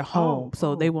from their home.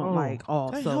 So they weren't like all.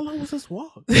 Dang, So how long was this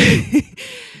walk?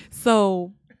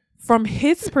 so from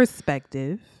his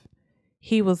perspective,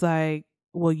 he was like,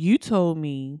 well, you told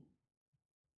me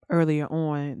earlier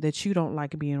on that you don't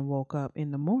like being woke up in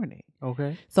the morning.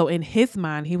 Okay. So in his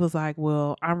mind, he was like,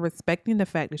 well, I'm respecting the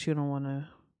fact that you don't want to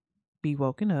be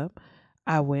woken up.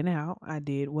 I went out, I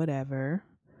did whatever.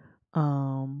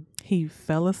 He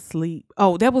fell asleep.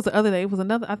 Oh, that was the other day. It was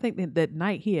another, I think that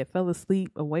night he had fell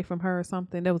asleep away from her or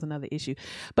something. That was another issue.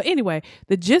 But anyway,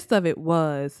 the gist of it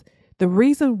was the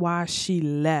reason why she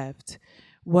left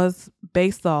was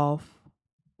based off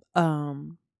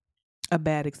a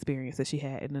bad experience that she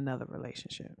had in another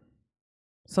relationship.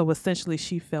 So essentially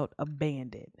she felt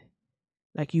abandoned.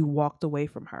 Like you walked away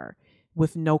from her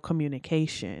with no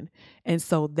communication. And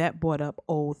so that brought up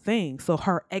old things. So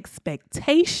her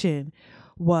expectation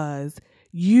was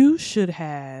you should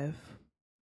have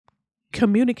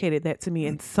communicated that to me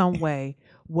in some way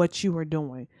what you were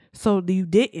doing. So you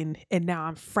didn't, and now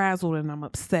I'm frazzled and I'm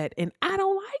upset and I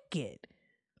don't like it.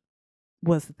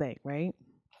 Was the thing, right?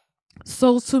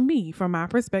 So to me, from my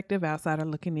perspective, outsider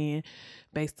looking in,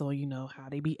 based on, how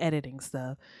they be editing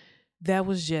stuff, that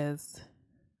was just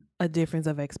a difference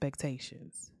of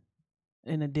expectations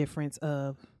and a difference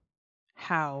of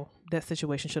how that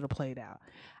situation should have played out.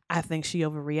 I think she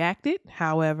overreacted.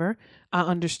 However, I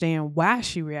understand why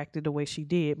she reacted the way she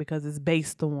did because it's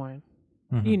based on,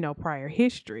 prior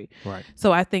history. Right.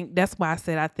 So I think that's why I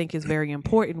said I think it's very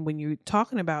important when you're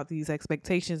talking about these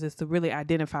expectations is to really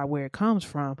identify where it comes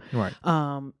from. Right.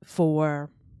 For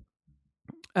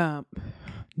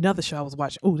another show I was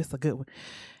watching. Oh, this is a good one.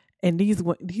 And these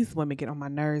women get on my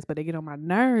nerves, but they get on my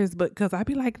nerves, but because I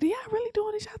be like, "Do y'all really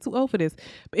doing this? Y'all too old for this."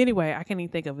 But anyway, I can't even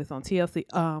think of this on TLC.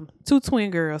 Two twin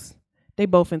girls, they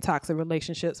both in toxic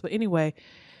relationships. But anyway,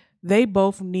 they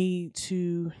both need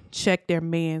to check their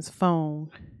man's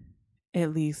phone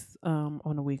at least on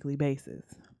a weekly basis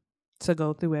to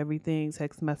go through everything,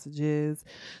 text messages,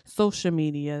 social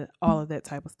media, all of that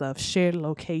type of stuff, shared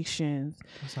locations.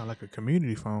 That sounds like a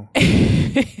community phone.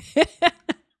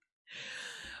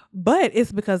 But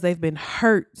it's because they've been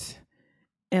hurt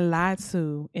and lied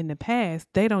to in the past.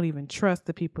 They don't even trust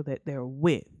the people that they're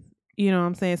with. You know what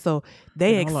I'm saying? So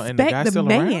they expect the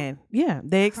man. Yeah,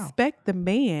 they expect the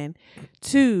man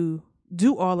to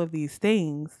do all of these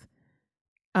things.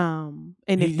 And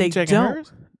if they don't,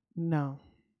 hers? No.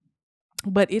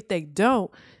 But if they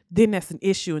don't, then that's an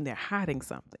issue and they're hiding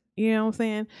something. You know what I'm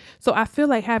saying? So I feel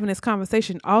like having this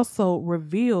conversation also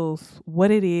reveals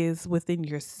what it is within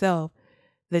yourself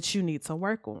that you need to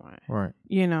work on. Right.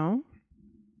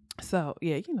 So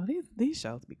yeah, these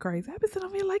shows be crazy. I've been sitting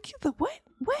over here like, what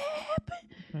happened?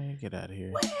 Man, get out of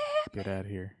here. What happened? Get out of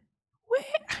here. What?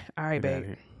 All right,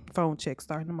 babe. Phone check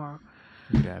starting tomorrow.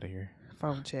 Get out of here.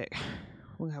 Phone check.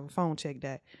 We'll have a phone check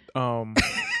day.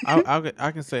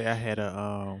 I can say I had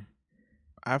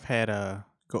I've had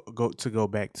go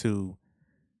back to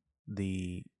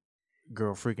the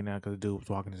girl freaking out because the dude was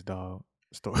walking his dog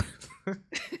story.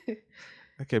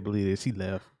 I can't believe it. She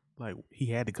left. Like he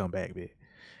had to come back, bitch.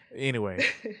 Anyway,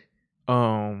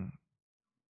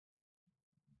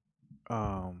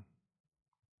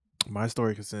 my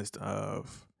story consists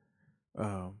of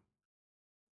the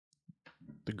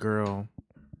girl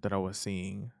that I was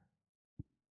seeing.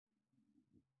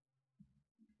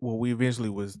 Well, we eventually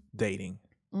was dating,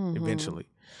 eventually,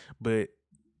 but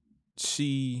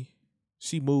she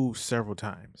moved several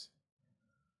times.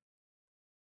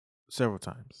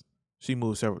 She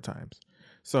moved several times.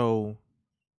 So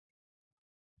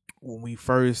when we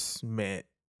first met,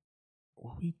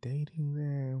 were we dating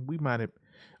then? We might have.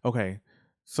 Okay,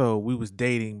 so we was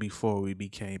dating before we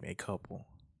became a couple.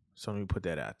 So let me put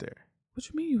that out there. What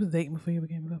you mean you was dating before you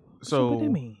became a couple? What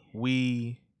that mean?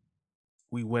 We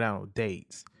went out on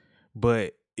dates,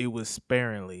 but it was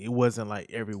sparingly. It wasn't like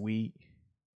every week.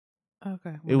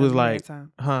 Okay. It was like,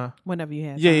 whenever you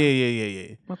had time.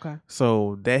 Yeah. Okay.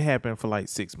 So that happened for like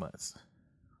 6 months.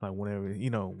 Like whenever,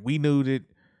 we knew that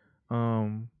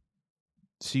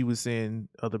she was seeing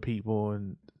other people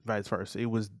and vice versa. It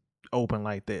was open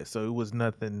like that. So it was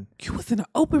nothing. You was in an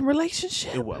open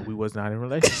relationship? We was not in a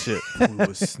relationship. We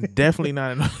was definitely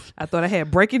not in I thought I had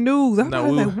breaking news. We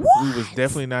was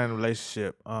definitely not in a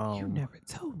relationship. You never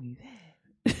told me that.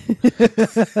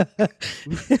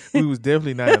 We was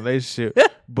definitely not in a relationship,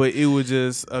 but it was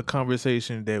just a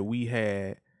conversation that we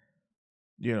had,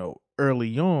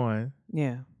 early on.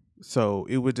 Yeah. So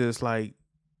it was just like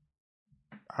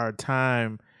our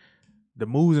time, the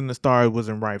moves and the stars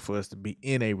wasn't right for us to be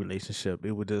in a relationship.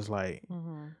 It was just like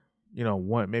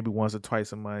maybe once or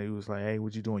twice a month, he was like, "Hey,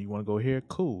 what you doing? You want to go here?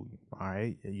 Cool. All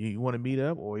right. You want to meet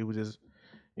up?" Or it was just,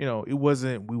 we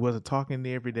wasn't talking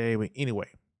every day. But anyway,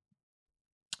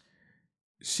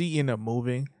 she ended up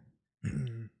moving.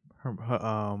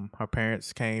 Her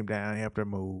parents came down, helped her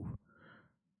move,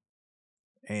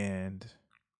 and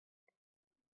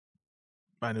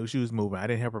I knew she was moving. I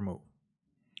didn't help her move.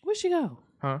 Where'd she go?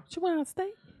 Huh? She went out of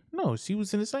state? No, she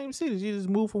was in the same city. She just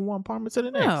moved from one apartment to the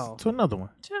next, No. to another one.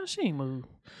 Child, she ain't moved.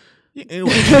 Yeah,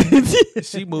 anyway,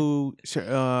 she moved.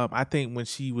 I think when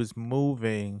she was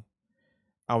moving,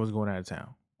 I was going out of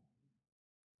town.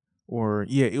 Or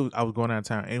I was going out of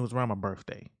town, and it was around my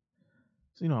birthday.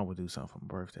 So I would do something for my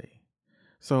birthday.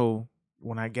 So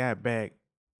when I got back,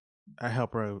 I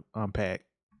helped her unpack.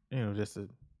 Just to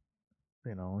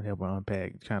help her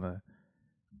unpack, kind of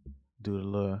do the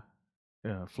little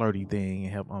flirty thing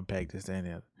and help unpack this and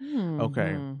that. Mm-hmm.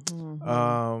 Okay.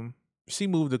 Mm-hmm. She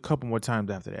moved a couple more times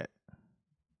after that.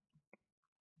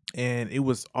 And it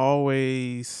was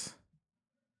always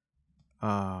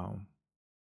I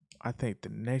think the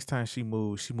next time she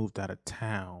moved out of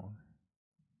town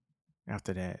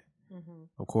after that. Mm-hmm.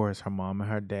 Of course, her mom and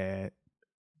her dad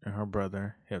and her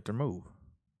brother helped her move.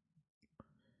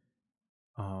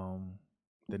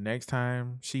 The next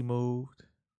time she moved,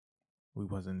 we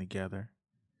wasn't together.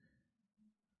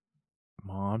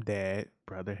 Mom, dad,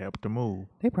 brother helped her move.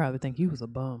 They probably think you was a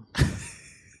bum.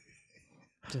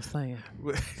 Just saying.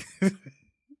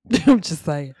 I'm just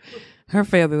saying. Her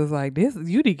family was like, "This,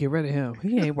 you need to get rid of him.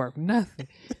 He ain't worth nothing."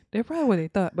 They're probably what they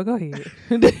thought, but go ahead.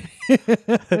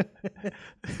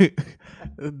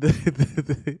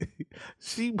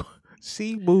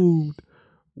 She moved.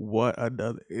 What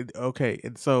another? Okay,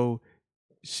 and so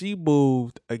she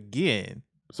moved again.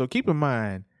 So keep in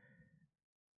mind,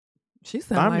 she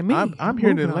sound like me. I'm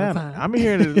here in Atlanta. I'm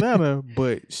here in Atlanta,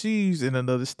 but she's in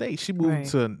another state. She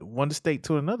moved to one state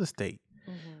to another state.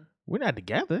 Mm-hmm. We're not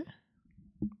together.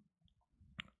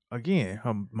 Again,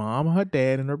 her mom, her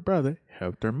dad, and her brother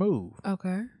helped her move.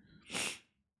 Okay.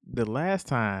 The last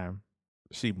time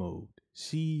she moved,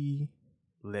 she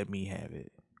let me have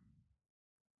it.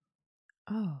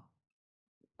 Oh.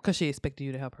 Because she expected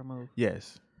you to help her move.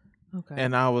 Yes. Okay.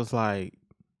 And I was like,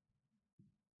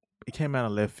 it came out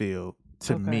of left field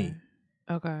to me.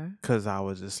 Okay. Because I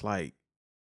was just like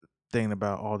thinking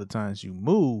about all the times you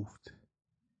moved.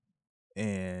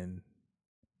 And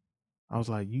I was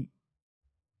like,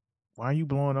 why are you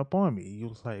blowing up on me? You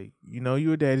was like,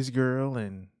 you're a daddy's girl,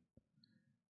 and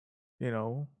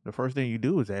the first thing you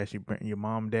do is ask your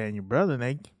mom, dad, and your brother. And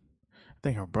I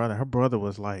think her brother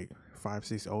was like 5,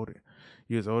 6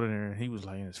 years older than her. He was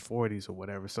like in his 40s or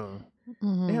whatever. So,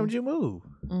 They helped you move.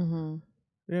 Mm-hmm.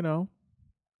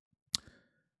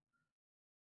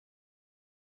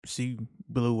 She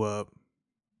blew up,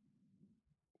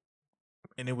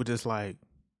 and it was just like,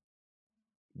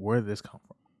 where did this come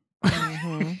from?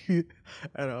 Mm-hmm.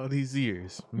 At all these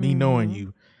years, me knowing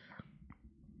you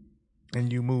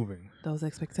and you moving, those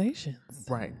expectations,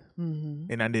 right?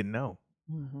 Mm-hmm. And I didn't know.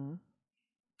 Mm-hmm.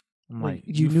 I'm like,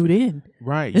 you knew then,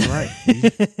 right? You're right.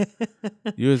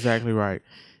 You're exactly right.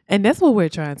 And that's what we're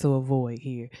trying to avoid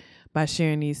here by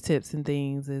sharing these tips and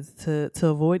things, is to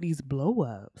avoid these blow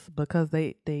ups, because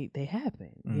they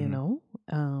happen.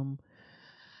 Mm-hmm.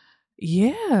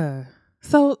 Yeah.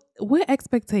 So, what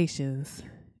expectations,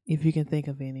 if you can think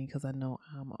of any, because I know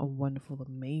I'm a wonderful,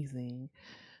 amazing.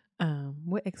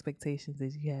 What expectations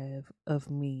did you have of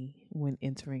me when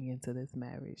entering into this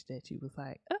marriage that you was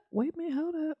like, wait a minute,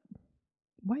 hold up,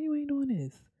 why you ain't doing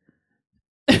this?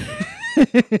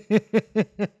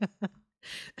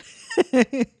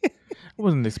 I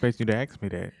wasn't expecting you to ask me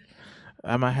that.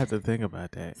 I might have to think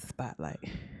about that. Spotlight.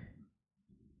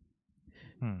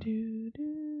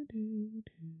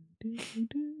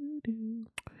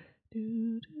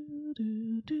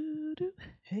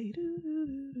 Hey,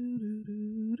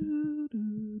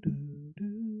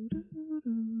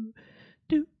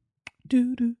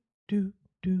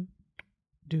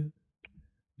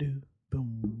 boom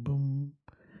boom.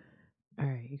 All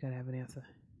right, you gotta have an answer.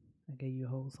 I gave you a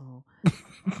whole song.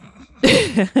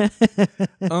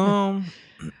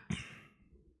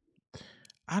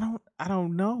 I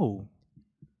don't know.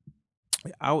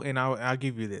 I'll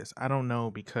give you this. I don't know,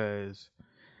 because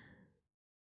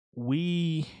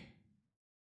we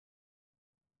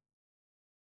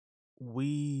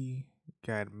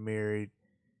got married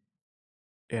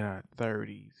in our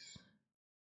 30s.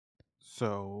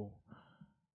 So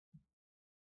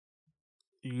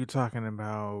you're talking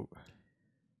about,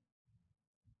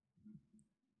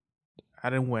 I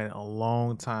done went a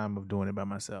long time of doing it by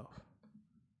myself.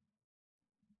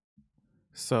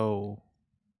 So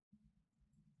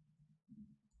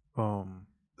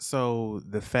So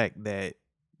the fact that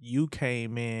you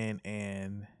came in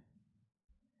and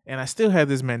I still have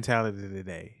this mentality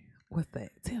today. What's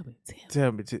that? Tell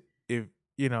me. If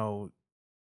you know,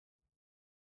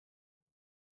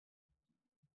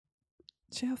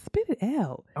 Child, spit it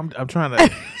out. I'm trying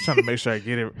to make sure I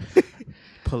get it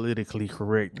politically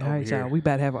correct. All right, here. y'all. We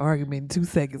about to have an argument in 2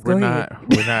 seconds. We're Go not. ahead.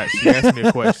 We're not. She asked me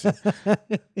a question.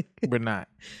 We're not.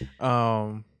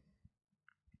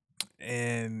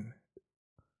 And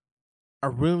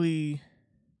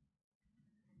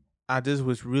I just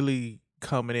was really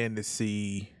coming in to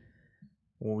see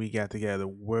when we got together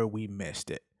where we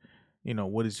messed it. You know,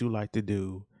 what did you like to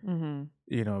do? Mm-hmm.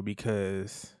 You know,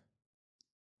 because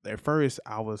at first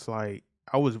I was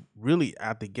really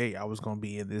out the gate. I was going to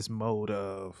be in this mode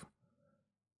of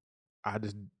I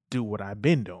just do what I've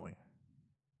been doing.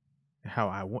 How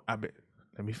I want.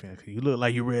 Let me finish. You look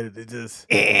like you're ready to just.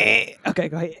 Okay,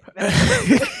 go ahead.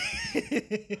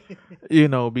 You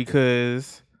know,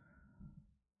 because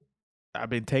I've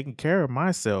been taking care of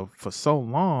myself for so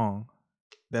long.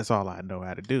 That's all I know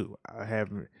how to do. I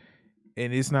haven't,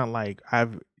 and it's not like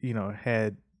I've,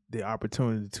 had the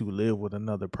opportunity to live with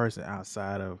another person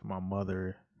outside of my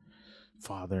mother,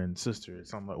 father, and sister, or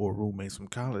something, or roommates from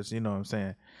college. You know what I'm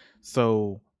saying?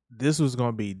 So this was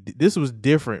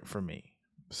different for me.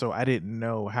 So I didn't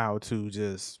know how to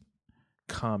just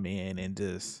come in and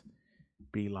just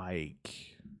be like,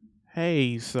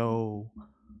 hey, so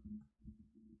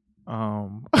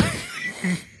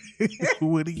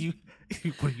what do you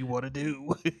want to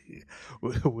do?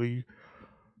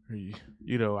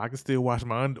 I can still wash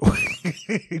my underwear.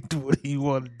 What do you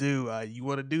want to do? You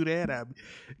want to do that?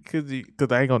 Because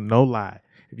I ain't gonna no lie.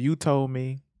 If you told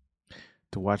me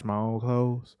to wash my own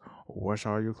clothes or wash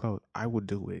all your clothes, I would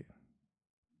do it.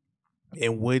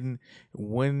 And wouldn't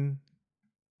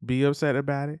be upset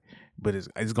about it, but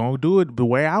it's gonna do it the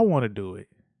way I want to do it,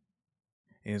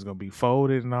 and it's gonna be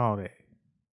folded and all that.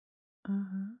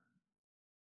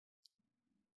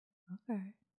 Okay.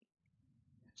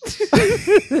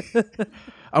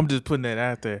 I'm just putting that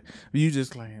out there. You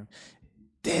just claim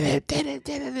did it.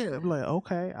 I'm like,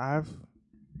 okay, I've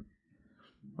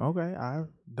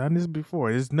done this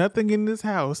before. There's nothing in this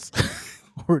house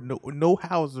or no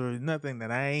house or nothing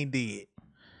that I ain't did.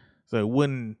 So it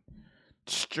wouldn't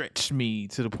stretch me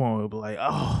to the point where it'd be like,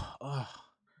 oh,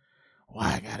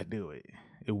 why I gotta do it?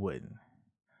 It wouldn't.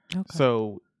 Okay.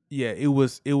 So yeah, it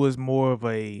was more of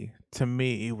a, to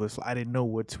me, it was, I didn't know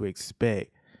what to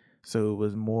expect. So it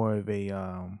was more of a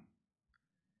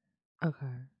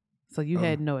okay. So you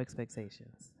had no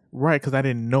expectations. Right, because I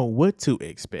didn't know what to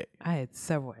expect. I had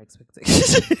several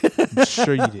expectations. I'm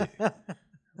sure you did.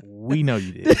 We know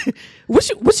you did. What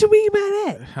you mean by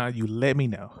that? How you let me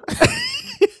know.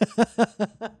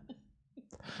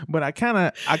 But I kind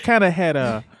of had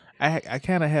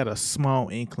a small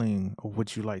inkling of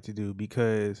what you like to do,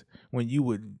 because when you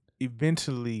would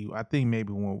eventually, I think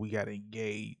maybe when we got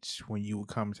engaged, when you would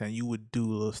come to town, you would do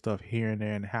little stuff here and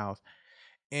there in the house.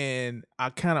 And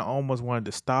I kind of almost wanted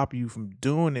to stop you from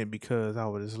doing it, because I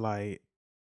was just like,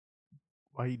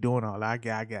 why are you doing all that? I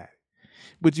got it.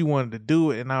 But you wanted to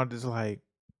do it, and I was just like,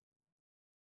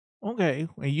 okay.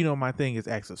 And my thing is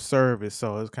acts of service,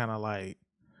 so it's kind of like,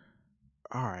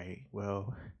 all right,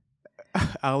 well,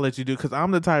 I'll let you do, because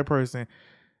I'm the type of person,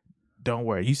 don't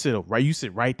worry, you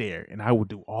sit right there, and I will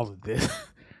do all of this.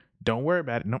 Don't worry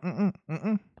about it. No,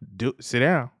 sit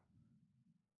down.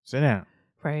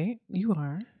 Right, you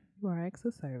are acts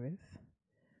of service.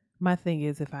 My thing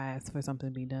is, if I asked for something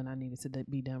to be done, I needed to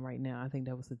be done right now. I think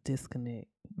that was a disconnect.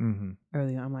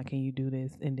 Earlier, I'm like, can you do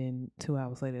this? And then 2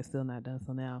 hours later, it's still not done.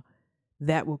 So now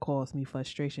that will cause me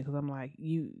frustration, because I'm like,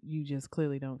 you just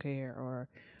clearly don't care or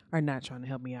are not trying to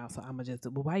help me out. So I'm going to just,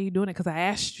 well, why are you doing it? Because I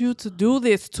asked you to do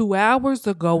this 2 hours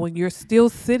ago and you're still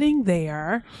sitting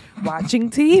there watching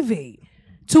TV.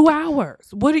 2 hours.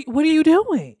 What are you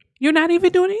doing? You're not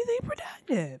even doing anything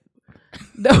productive.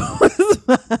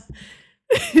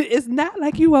 It's not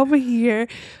like you over here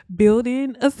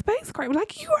building a spacecraft.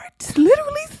 Like, you are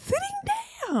literally sitting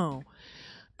down.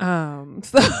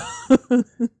 So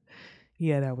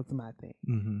yeah, that was my thing.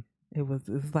 Mm-hmm.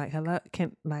 It's like, hello,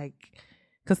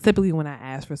 because typically when I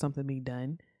ask for something to be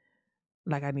done,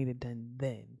 like, I need it done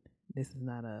then. This is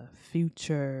not a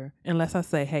future, unless I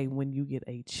say, hey, when you get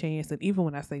a chance. And even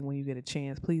when I say when you get a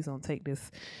chance, please don't take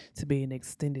this to be an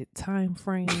extended time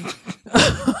frame.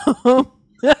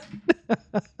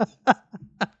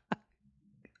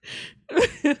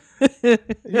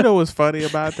 You know what's funny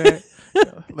about that?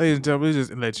 Ladies and gentlemen,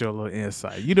 just let you a little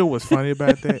insight. You know what's funny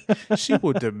about that?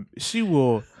 She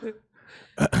will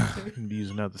use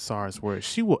another SARS word.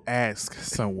 She will ask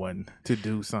someone to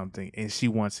do something and she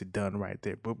wants it done right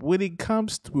there. But when it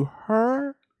comes to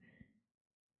her,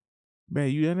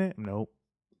 babe, you done that? Nope.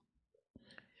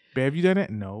 Babe, have you done that?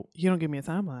 Nope. You don't give me a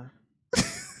timeline.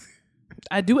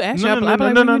 I do ask No.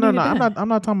 I'm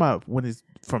not talking about when it's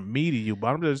from me to you, but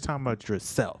I'm just talking about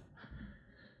yourself.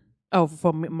 Oh,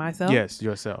 for myself? Yes,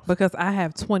 yourself. Because I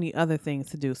have 20 other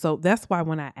things to do. So that's why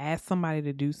when I ask somebody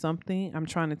to do something, I'm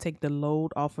trying to take the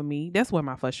load off of me. That's where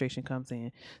my frustration comes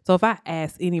in. So if I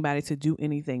ask anybody to do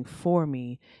anything for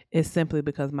me, it's simply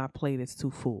because my plate is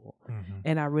too full. Mm-hmm.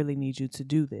 And I really need you to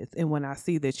do this. And when I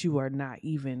see that you are not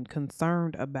even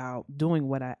concerned about doing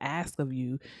what I ask of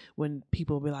you, when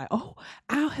people be like, oh,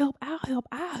 I'll help.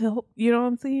 You know what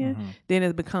I'm saying? Mm-hmm. Then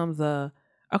it becomes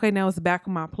okay, now it's back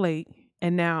on my plate.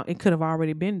 And now it could have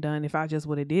already been done if I just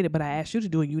would have did it. But I asked you to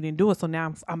do it. You didn't do it. So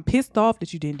now I'm pissed off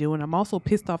that you didn't do it. And I'm also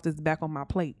pissed off that it's back on my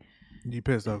plate. You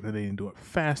pissed off because they didn't do it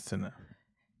fast enough.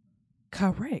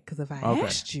 Correct. Because if I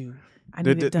asked you, I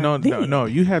need it done No.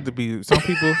 You have to be, some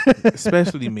people,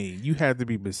 especially me, you have to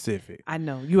be specific. I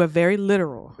know. You are very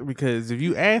literal. Because if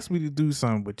you ask me to do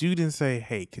something, but you didn't say,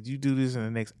 hey, could you do this in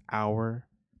the next hour?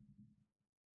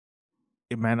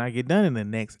 It might not get done in the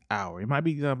next hour. It might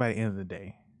be done by the end of the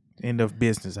day. End of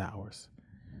business hours.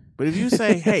 But if you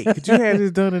say, hey, could you have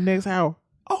this done the next hour?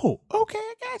 Oh, okay,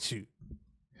 I got you.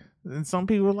 And some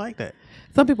people are like that.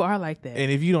 Some people are like that.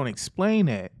 And if you don't explain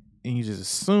that and you just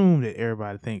assume that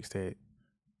everybody thinks that,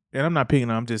 and I'm not picking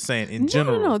on, I'm just saying in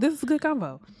general. No, this is a good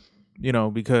convo. You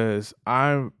know, because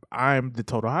I'm the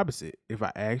total opposite. If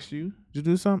I ask you to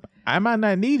do something, I might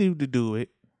not need you to do it.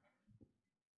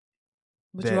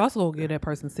 But you also gonna give that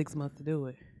person 6 months to do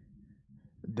it.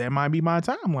 That might be my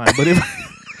timeline. But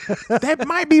if that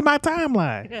might be my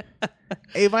timeline.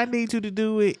 If I need you to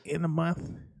do it in a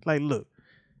month, like, look,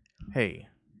 hey,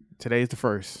 today's the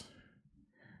 1st.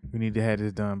 We need to have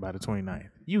this done by the 29th.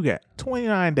 You got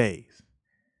 28 days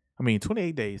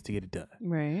to get it done.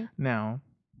 Right. Now,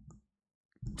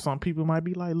 some people might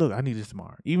be like, look, I need this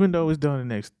tomorrow. Even though it's done in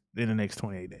the next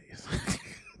 28 days.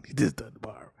 Need this done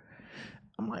tomorrow.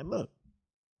 I'm like, look,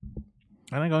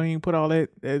 I ain't gonna even put all that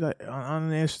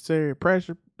unnecessary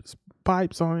pressure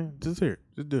pipes on it. Just do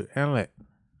it. Handle that.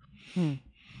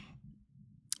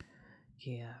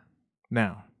 Yeah.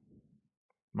 Now,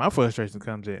 my frustration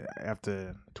comes in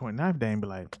after 29th day and be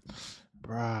like,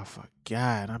 bruh, I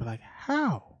forgot. And I be like,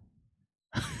 how?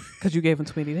 Because you gave him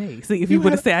 20 days. See, if you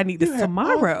would have said, I need this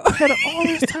tomorrow. I had all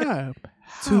this time.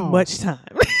 Too much time.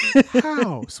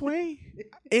 How? Sway?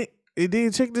 It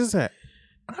did. Check this out.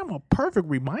 I'm a perfect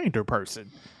reminder person.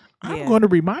 I'm going to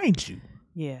remind you.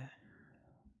 Yeah.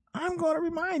 I'm going to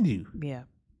remind you. Yeah.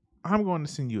 I'm going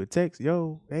to send you a text.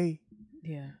 Yo, hey.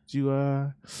 Yeah. You,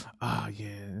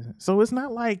 yeah. So it's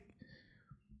not like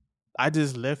I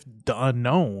just left the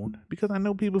unknown because I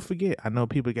know people forget. I know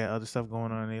people got other stuff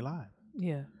going on in their lives.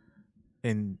 Yeah.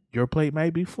 And your plate may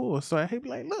be full. So I be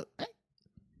like, look, hey,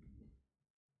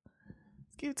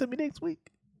 give it to me next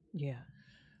week. Yeah.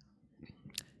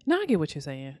 No, I get what you're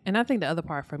saying. And I think the other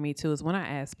part for me, too, is when I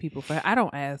ask people for help, I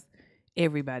don't ask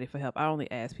everybody for help. I only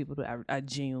ask people that I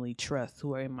genuinely trust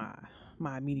who are in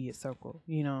my immediate circle.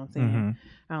 You know what I'm saying? Mm-hmm.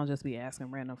 I don't just be asking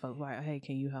random folks like, hey,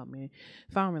 can you help me?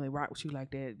 If I don't really rock with you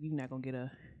like that, you're not going to get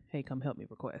a, hey, come help me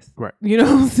request. Right. You know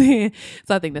what I'm saying?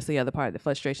 So I think that's the other part of the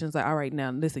frustration. It's like, all right,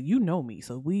 now, listen, you know me.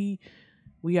 So we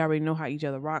already know how each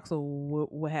other rock. So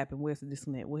what happened? Where's this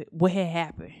and that? What had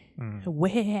happened? What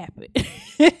had happened?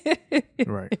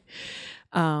 Right.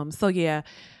 So yeah.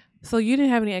 So you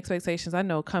didn't have any expectations. I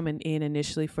know coming in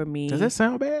initially for me. Does that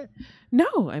sound bad?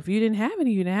 No. If you didn't have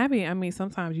any, you didn't have any. I mean,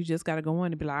 sometimes you just gotta go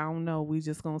in and be like, I don't know. We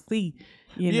just gonna see.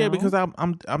 You know? Because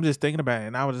I'm just thinking about it,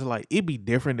 and I was just like, it'd be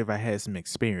different if I had some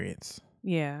experience.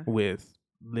 Yeah. With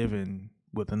living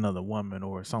with another woman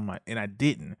or something, and I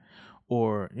didn't,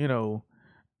 or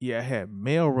I had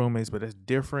male roommates, but that's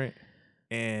different,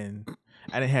 and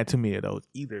I didn't have too many of those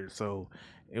either. So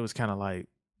it was kind of like.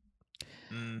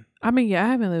 I mean, yeah,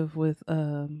 I haven't lived with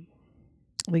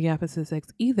the opposite sex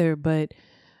either, but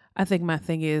I think my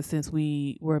thing is since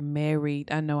we were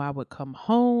married, I know I would come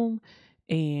home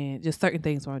and just certain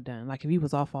things weren't done. Like if he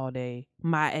was off all day,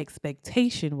 my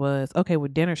expectation was, okay, well,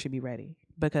 dinner should be ready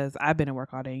because I've been at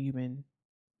work all day. You've been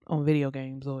on video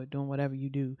games or doing whatever you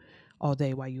do all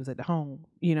day while you was at the home,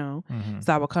 Mm-hmm.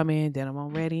 So I would come in, then I'm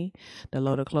on ready. The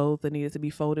load of clothes that needed to be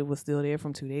folded was still there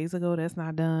from 2 days ago. That's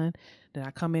not done. Then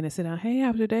I come in and sit down. Hey,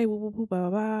 how's your day? Blah, blah,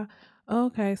 blah.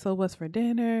 Okay, so what's for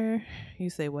dinner? You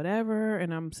say whatever.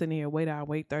 And I'm sitting here, wait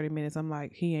 30 minutes. I'm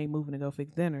like, he ain't moving to go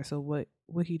fix dinner. So what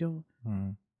he doing? Mm-hmm.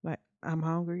 Like, I'm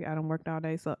hungry. I done worked all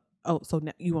day. So Oh, so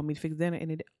now you want me to fix dinner?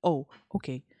 And oh,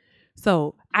 okay.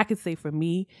 So I could say for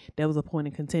me, there was a point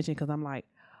in contention because I'm like,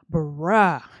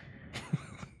 bruh,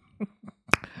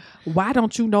 why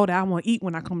don't you know that I want to eat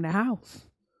when I come to the house?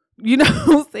 You know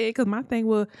what I'm saying? Because my thing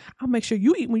was, I'll make sure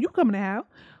you eat when you come in the house.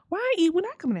 Why I eat when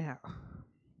I come in the house?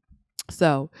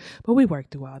 So, but we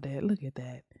worked through all that. Look at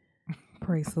that.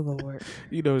 Praise the Lord.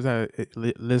 You notice how,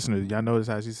 listeners, y'all notice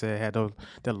how she said had those,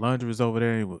 the laundry was over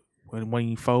there when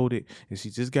you folded, and she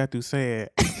just got through saying,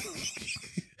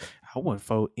 I wouldn't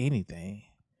fold anything.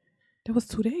 That was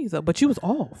 2 days up, but you was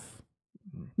off.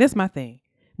 That's my thing.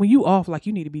 When you off, like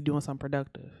you need to be doing something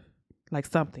productive. Like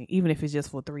something, even if it's just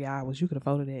for 3 hours, you could have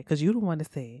folded that because you the one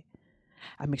that said,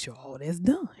 "I make sure all that's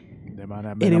done." That might not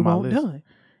have been on my list. Done.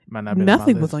 It might not been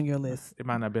nothing on my was list. on your list. It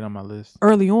might not have been on my list.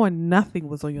 Early on, nothing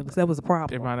was on your list. That was a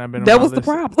problem. It might not have been on that my was list.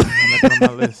 the problem. It might not have been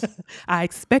on my list. I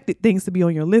expected things to be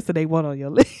on your list, and they weren't on your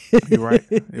list. You're right.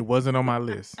 It wasn't on my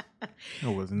list.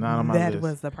 It was not on my list. That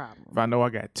was the problem. If I know I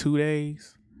got 2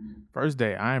 days, first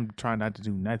day I'm trying not to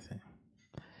do nothing.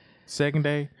 Second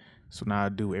day, so now I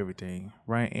do everything.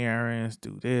 Run errands,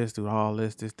 do this, do all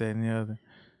this, that, and the other.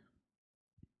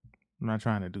 I'm not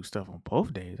trying to do stuff on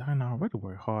both days. I know I already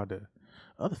work hard the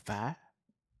other 5.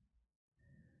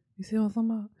 You see what I'm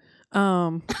talking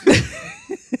about?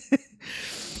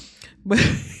 But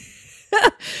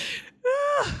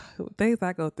things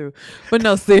I go through. But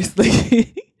no,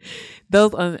 seriously.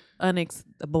 Those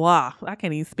blah. I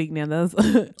can't even speak now. Those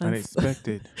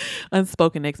Unexpected.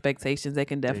 Unspoken expectations that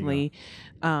can definitely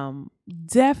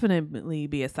definitely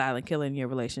be a silent killer in your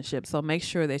relationship. So make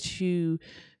sure that you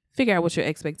figure out what your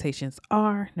expectations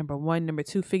are. Number 1. Number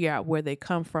 2, figure out where they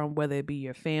come from, whether it be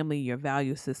your family, your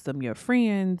value system, your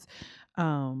friends,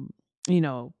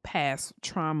 past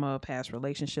trauma, past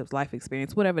relationships, life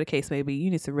experience, whatever the case may be. You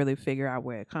need to really figure out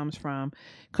where it comes from.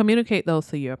 Communicate those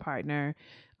to your partner.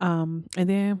 And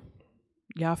then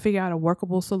y'all figure out a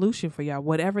workable solution for y'all,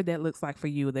 whatever that looks like for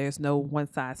you. There's no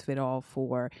one size fit all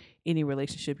for any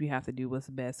relationship. You have to do what's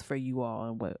best for you all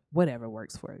and whatever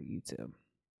works for you too.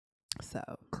 So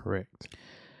correct.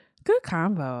 Good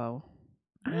convo.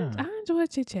 Yeah. I enjoyed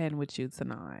chit-chatting with you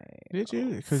tonight. Did you?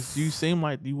 Because you seem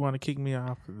like you want to kick me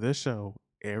off of this show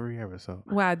every episode.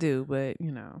 Well, I do, but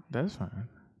that's fine.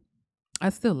 I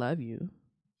still love you.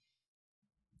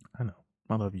 I know.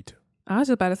 I love you too. I was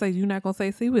just about to say, you're not going to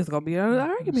say, see, it's going to be an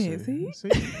argument, see?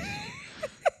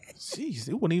 Jeez,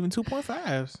 it wasn't even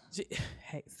 2.5s.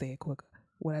 Hey, say it quicker.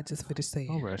 What I just finished saying.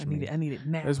 Don't rush me. I need it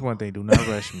now. That's one thing. Do not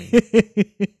rush me.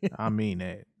 I mean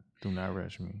that. Do not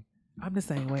rush me. I'm the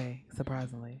same way,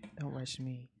 surprisingly. Don't rush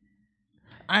me.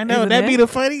 I know. That'd be the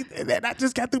funny. I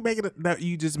just got through making it.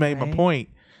 You just made my point.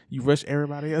 You rush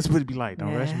everybody else, but it'd be like,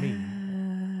 don't rush me.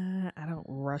 I don't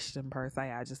rush them per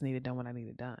se. I just need it done when I need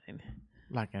it done.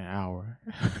 Like an hour.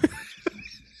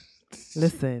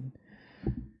 Listen,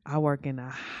 I work in a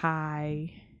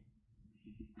high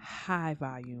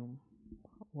volume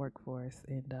workforce,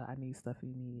 and I need stuff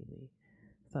immediately.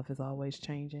 Stuff is always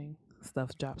changing.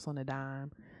 Stuff drops on a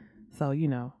dime. So,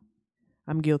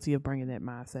 I'm guilty of bringing that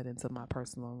mindset into my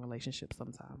personal relationship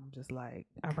sometimes. I'm just like,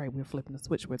 all right, we're flipping the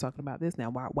switch. We're talking about this now.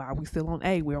 Why are we still on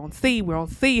A? We're on C. We're on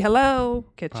C. Hello.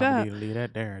 Catch Probably up. Need to leave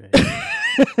that there.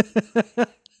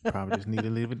 Probably just need to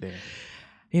leave it there.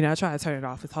 I try to turn it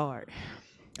off. It's hard.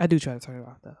 I do try to turn it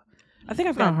off, though. I think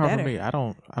I've gotten hard better. For me. I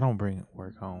don't bring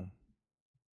work home.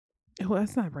 Well,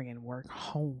 it's not bringing work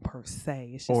home per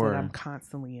se. It's just that I'm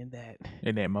constantly in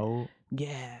that mode.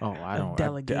 Yeah. Oh, I don't.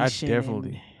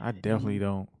 Delegation. I definitely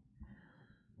don't.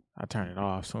 I turn it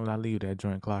off as soon as I leave that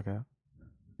joint clock out.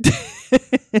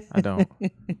 I don't.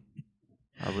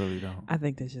 I really don't. I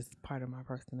think that's just part of my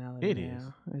personality. It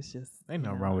now. It's just ain't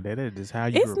nothing wrong with that. That's just how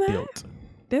you were built.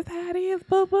 That's how it is,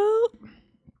 boo boo.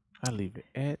 I leave it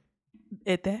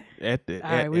at that. At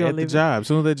the job. As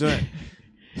soon as that joint.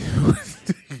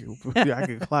 I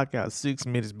could clock out 6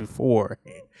 minutes before,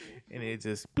 and it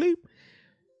just bleep,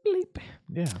 bleep.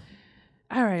 Yeah.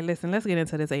 All right, listen. Let's get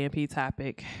into this A&P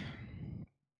topic.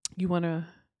 You want to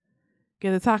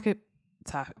get a topic?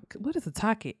 What is a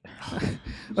topic?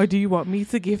 Or do you want me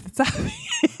to give the topic?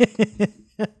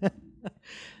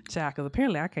 Child, because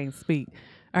apparently I can't speak.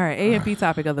 All right, A&P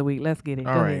topic of the week. Let's get it.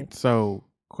 Go ahead. So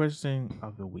question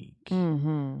of the week: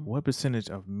 What percentage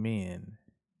of men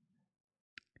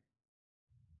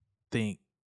think?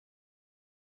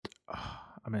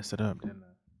 I messed it up, didn't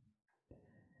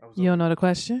I? You don't know the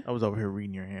question? I was over here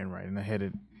reading your handwriting. I had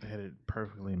it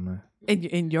perfectly in my.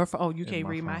 In your phone? Oh, you can't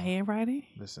read my handwriting?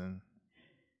 Listen,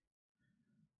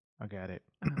 I got it.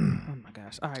 Oh my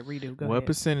gosh! All right, redo. Go ahead. What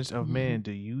percentage of men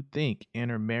do you think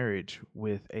enter marriage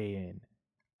with an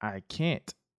 "I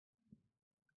can't"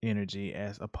 energy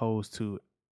as opposed to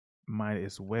might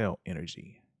as well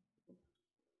energy?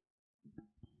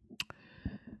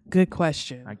 Good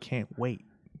question. I can't wait.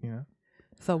 You know,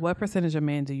 So, what percentage of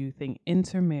men do you think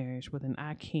enter marriage with an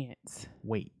I can't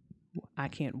wait.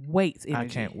 wait energy? I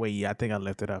can't wait. Yeah, I think I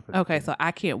left it up. Okay, so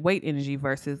I can't wait energy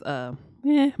versus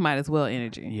might as well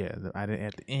energy. Yeah, I didn't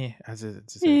at the I just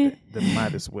said Eh. the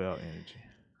might as well energy.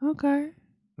 Okay.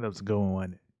 That was a good one,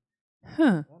 wasn't it?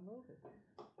 Huh.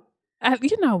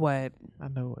 You know what? I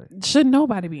know it. Should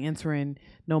nobody be entering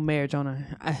no marriage on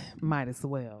a might as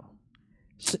well?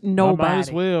 Nobody. Might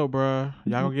as well, bro.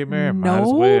 Y'all gonna get married? Might Nobody.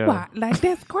 as well. Like,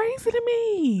 that's crazy to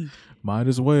me. Might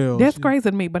as well. That's crazy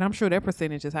to me, but I'm sure their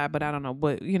percentage is high, but I don't know.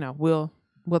 But, we'll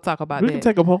talk about We that. can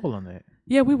take a poll on that.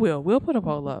 Yeah, we will. We'll put a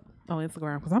poll up on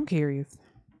Instagram because I'm curious.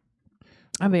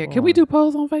 Can we do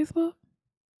polls on Facebook?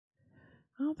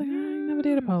 I don't think I ain't never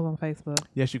did a poll on Facebook.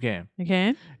 Yes, you can. You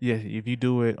can? Yes, if you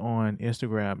do it on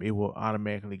Instagram, it will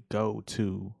automatically go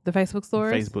to The Facebook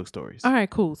stories? Facebook stories. All right,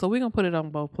 cool. So we're going to put it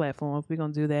on both platforms. We're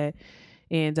going to do that.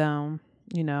 And,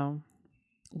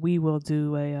 we will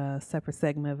do a separate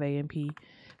segment of A&P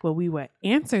where we will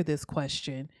answer this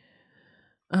question.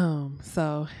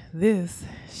 So this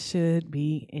should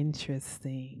be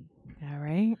interesting. All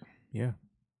right. Yeah.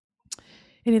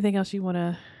 Anything else you want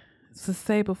to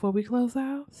say before we close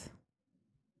out?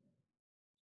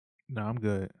 No, I'm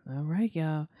good. All right,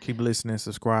 y'all. Keep listening,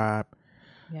 subscribe,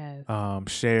 Yes.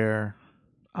 share,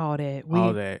 All that.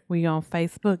 all that. We on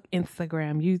Facebook,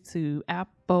 Instagram, YouTube,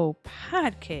 Apple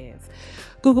Podcasts,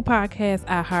 Google Podcasts,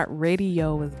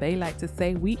 iHeartRadio, as they like to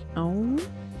say. We own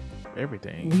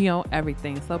Everything. We own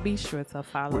everything. So be sure to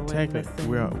follow and listen.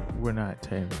 We're not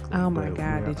technically. Oh my but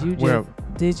God! we're-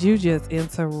 Did you just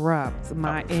interrupt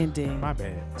my ending? My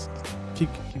bad. Keep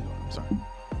going. I'm sorry.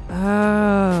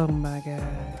 Oh my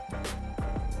God!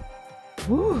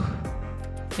 Woo.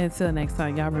 Until next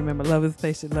time, y'all remember, love is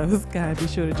patient, love is kind. Be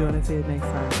sure to join us here next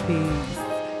time. Peace.